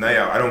like this night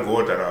out, I don't go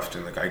out that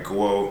often. Like I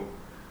go out,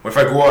 if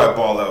I go out, I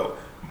ball out.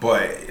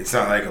 But it's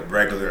not like a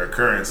regular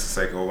occurrence. It's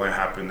like, oh, it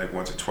happened like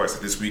once or twice.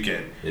 Like this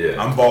weekend,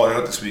 I'm balling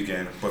out this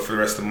weekend. But for the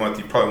rest of the month,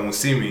 you probably won't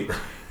see me.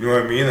 You know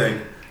what I mean?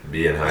 Like,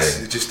 being high.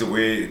 It's just the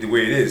way it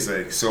is.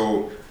 Like,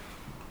 so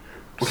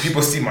when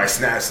people see my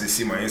snaps, they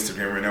see my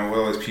Instagram right now.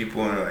 Well, there's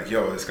people and they're like,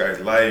 yo, this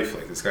guy's life.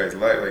 Like this guy's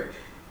life. Like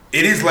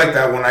it is like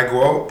that when I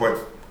go out, but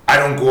I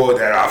don't go out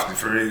that often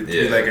for it to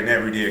be like an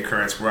everyday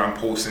occurrence where I'm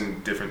posting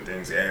different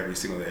things every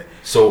single day.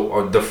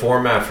 So the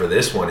format for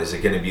this one, is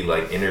it going to be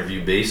like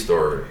interview based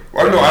or?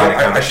 Well, no,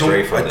 I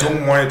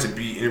don't want it to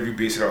be interview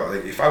based at all.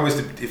 Like if I was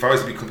to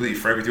be completely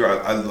frank with you,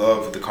 I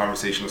love the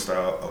conversational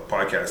style of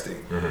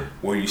podcasting,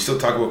 where you still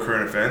talk about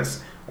current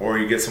events, or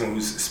you get someone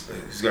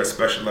who's got a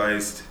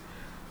specialized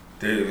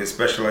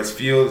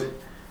field,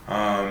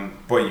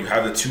 but you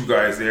have the two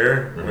guys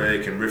there where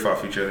they can riff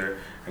off each other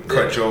and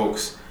cut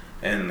jokes.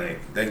 And like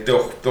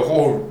the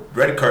whole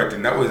red card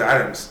thing, that was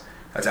Adam's.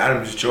 That's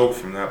Adam's joke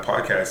from that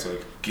podcast. So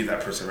like, give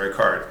that person a red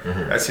card.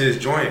 That's his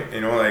joint,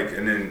 you know. Like,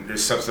 and then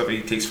there's some stuff that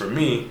he takes from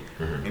me,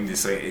 and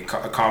just like it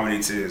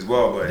accommodates it as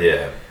well. But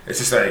it's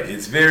just like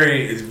it's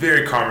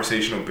very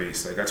conversational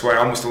based. Like that's why I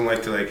almost don't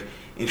like to like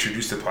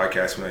introduce the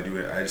podcast when I do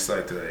it. I just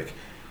like to like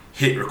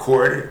hit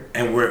record,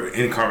 and we're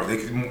in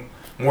conversation. Like,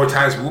 more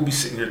times we'll be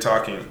sitting here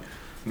talking.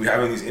 We're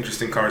having these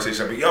interesting conversations.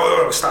 I'll be,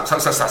 yo, stop. To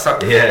the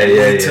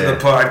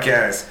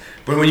podcast.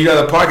 But when you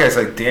got a podcast,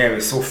 like, damn,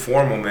 it's so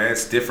formal, man.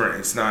 It's different.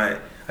 It's not,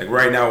 like,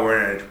 right now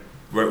as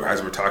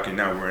we're talking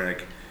now, we're in,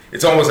 like,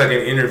 it's almost like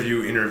an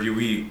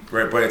interviewee,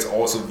 right? But it's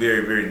also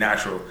very, very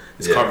natural.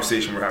 This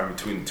conversation we're having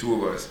between the two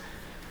of us.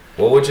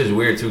 Well, which is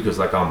weird, too, because,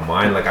 like, on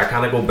mine, like, I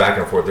kind of go back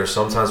and forth. There's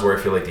sometimes where I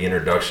feel like the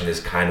introduction is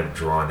kind of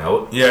drawn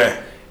out.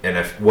 Yeah. And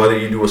whether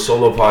you do a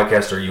solo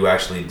podcast or you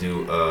actually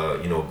do a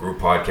group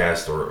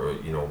podcast or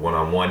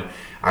one-on-one,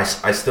 I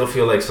still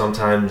feel like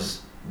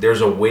sometimes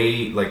there's a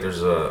way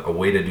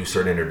to do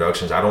certain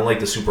introductions. I don't like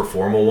the super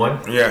formal one.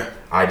 Yeah.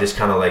 I just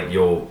kind of like,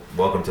 yo,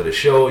 welcome to the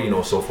show,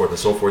 so forth and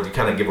so forth. You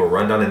kind of give a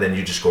rundown and then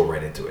you just go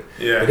right into it.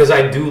 Yeah. Because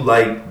I do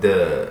like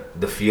the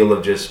feel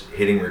of just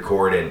hitting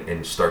record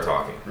and start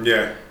talking.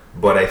 Yeah.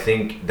 But I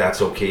think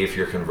that's okay if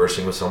you're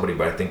conversing with somebody.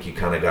 But I think you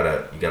kind of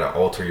gotta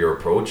alter your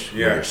approach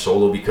when you're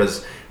solo,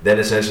 because then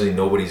essentially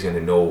nobody's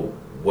gonna know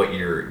what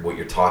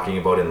you're talking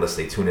about unless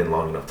they tune in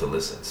long enough to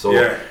listen. So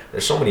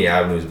there's so many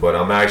avenues. But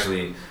I'm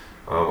actually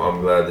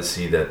I'm glad to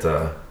see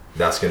that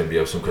that's gonna be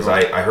up soon, because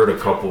I heard a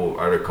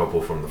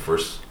couple from the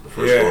first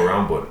go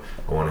around, but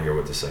I want to hear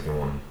what the second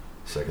time.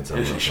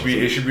 It should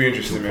be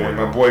interesting, man.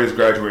 My boy is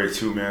graduated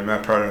too, man. I'm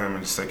not proud of him,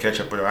 and just like catch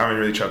up with him. I haven't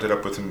really chopped it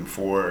up with him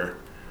for.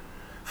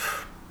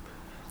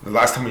 The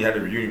last time we had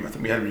a reunion, I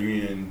think we had a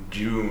reunion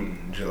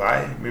in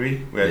July,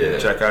 maybe. We had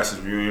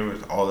Jackass's reunion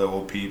with all the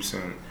old peeps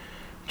and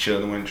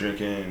chilled and went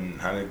drinking and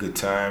had a good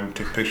time.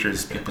 Took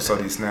pictures. People saw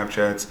these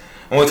Snapchats.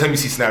 Only time you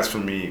see snaps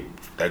from me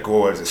that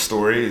go as a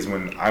story is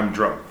when I'm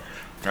drunk.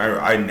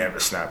 I never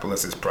snap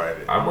unless it's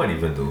private. I might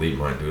even delete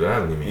mine, dude. I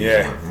haven't even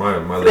used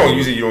mine.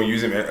 You don't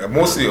use it, man.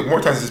 More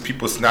times it's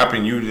people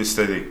snapping you just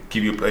to like,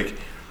 give you, like,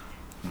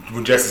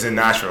 when Jess is in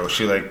Nashville,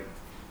 she like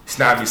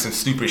snapped me some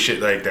stupid shit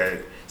like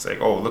that. It's like,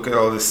 oh, look at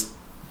all this.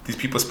 These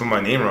people spell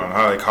my name wrong.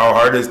 Like, how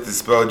hard is it to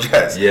spell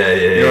Jess? Yeah.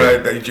 You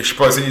know, like, you should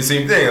probably say the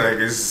same thing. Like,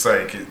 it's just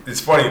like, it's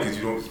funny because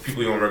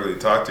people you don't regularly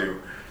talk to.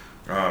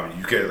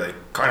 You get like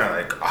kind of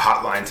like a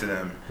hotline to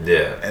them.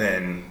 Yeah. And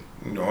then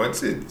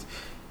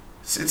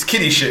it's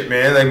kiddie shit,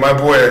 man. Like my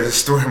boy, there's a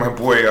story. My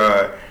boy,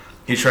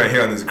 he's trying to hit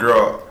on this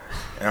girl,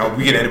 and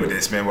we can end with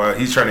this, man. Well,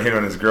 he's trying to hit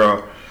on this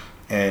girl,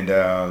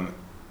 and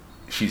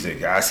she's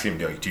like, ask him,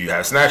 like, do you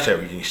have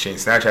Snapchat? We can exchange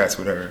Snapchats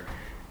with her.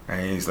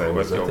 And he's like,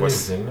 what's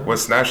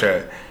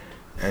Snapchat?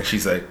 And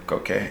she's like,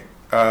 okay.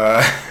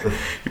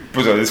 He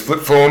puts on his flip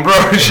phone, bro.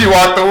 She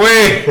walked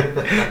away.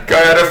 Guy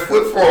had a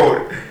flip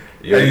phone.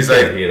 And he's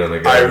like,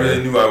 I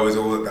really knew I was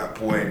old at that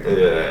point.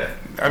 Yeah.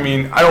 I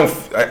mean,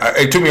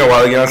 it took me a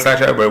while to get on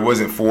Snapchat, but it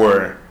wasn't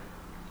for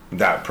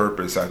that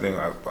purpose. I think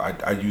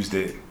I used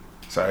it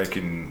so I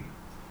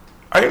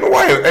don't know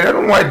why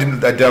I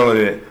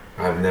downloaded it.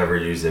 I've never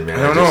used it, man.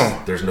 I don't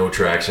know. There's no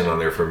traction on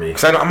there for me.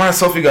 Cause I'm not a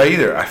selfie guy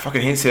either. I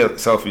fucking hate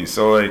selfies.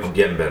 So like, I'm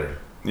getting better.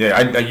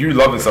 Yeah, you're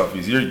loving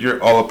selfies.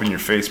 You're all up in your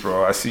face,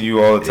 bro. I see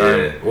you all the time.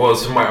 Yeah. Well,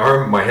 so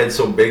my head's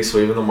so big, so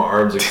even though my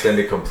arm's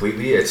extended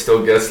completely, it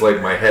still gets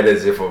like my head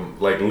as if I'm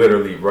like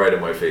literally right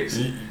in my face.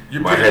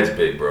 My head's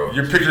big, bro.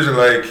 Your pictures are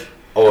like.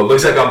 Oh, it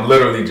looks like I'm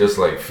literally just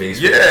like face.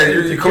 Yeah,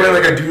 you're coming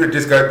like a dude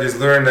that just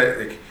learned that.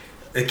 Like,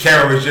 The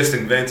camera was just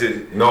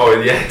invented. No,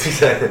 yeah,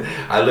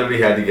 I literally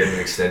had to get an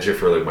extension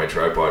for like my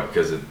tripod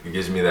because it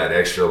gives me that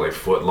extra like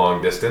foot long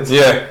distance.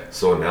 Yeah.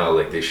 So now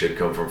like they should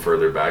come from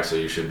further back, so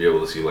you should be able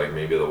to see like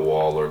maybe the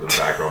wall or the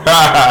background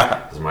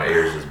because my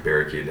ears just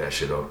barricade that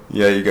shit up.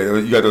 Yeah, you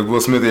got those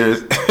Will Smith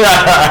ears.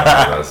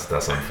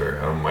 That's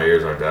unfair. My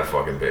ears aren't that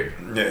fucking big.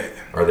 Yeah.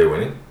 Are they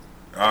winning?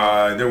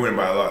 They're winning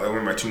by a lot. They're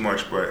winning by too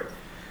much, but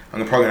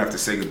I'm probably gonna have to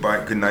say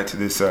good night to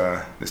this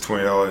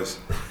 $20.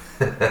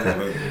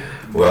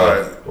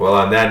 Well,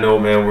 on that note,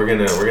 man, we're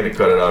gonna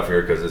cut it off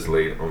here because it's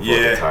late. I'm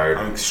fucking tired.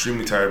 I'm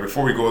extremely tired.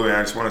 Before we go, man,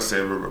 I just want to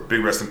say a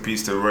big rest in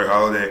peace to Roy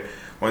Halladay,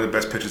 one of the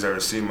best pitchers I've ever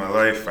seen in my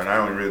life. And I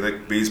don't really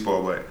like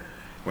baseball, but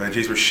when the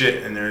Jays were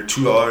shit and they're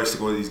 $2 to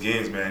go to these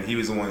games, man, he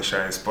was the one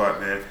shining spot,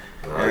 man.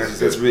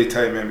 That's really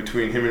tight, man.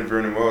 Between him and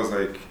Vernon Wells,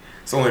 like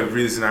it's the only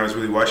reason I was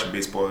really watching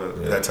baseball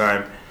at that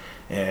time,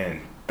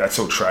 and that's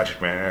so tragic,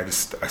 man.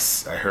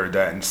 I heard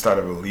that and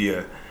started with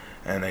Aaliyah.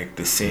 And like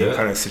the same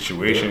kind of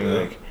situation,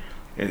 like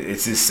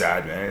it's just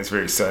sad, man. It's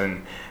very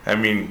sudden. I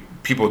mean,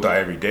 people die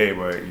every day,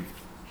 but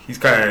he's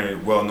kind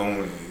of well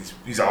known.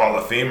 He's a Hall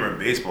of Famer in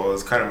baseball.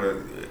 It's kind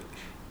of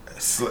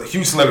a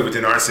huge celebrity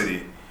within our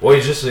city. Well,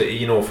 he's just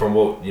from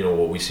what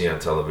we see on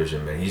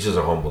television, man. He's just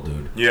a humble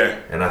dude. Yeah.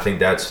 And I think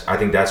that's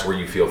where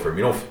you feel for him.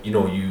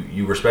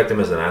 You respect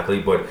him as an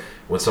athlete, but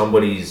when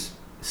somebody's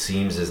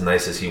seems as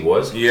nice as he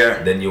was,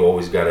 then you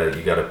always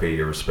gotta pay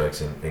your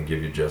respects and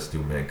give your just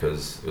due, man,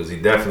 because he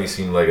definitely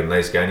seemed like a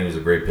nice guy and he was a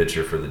great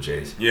pitcher for the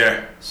Jays.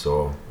 Yeah.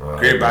 So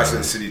great ambassador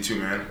in the city too,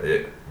 man.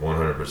 Yeah,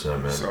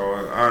 100%, man. So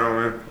I don't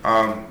know,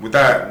 man. With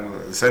that,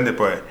 let's end it.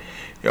 But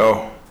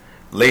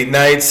late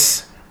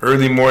nights,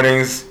 early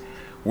mornings.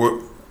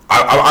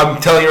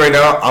 I'm telling you right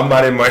now, I'm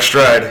not in my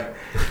stride.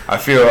 I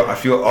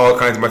feel all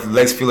kinds. My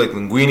legs feel like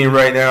linguine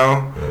right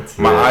now.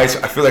 My eyes.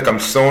 I feel like I'm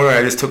stoned.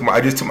 I just took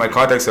my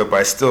contacts out, but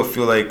I still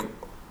feel like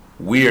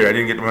weird. I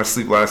didn't get much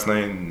sleep last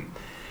night. And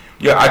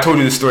I told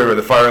you the story about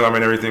the fire alarm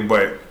and everything,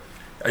 but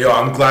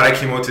I'm glad I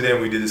came out today and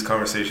we did this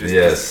conversation.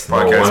 Yes,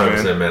 podcast,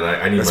 100%, man.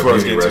 I need my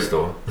beauty rest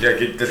though. Yeah,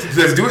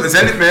 let's do it. Let's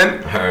end it,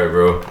 man. All right,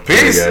 bro.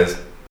 Peace. Hey, guys.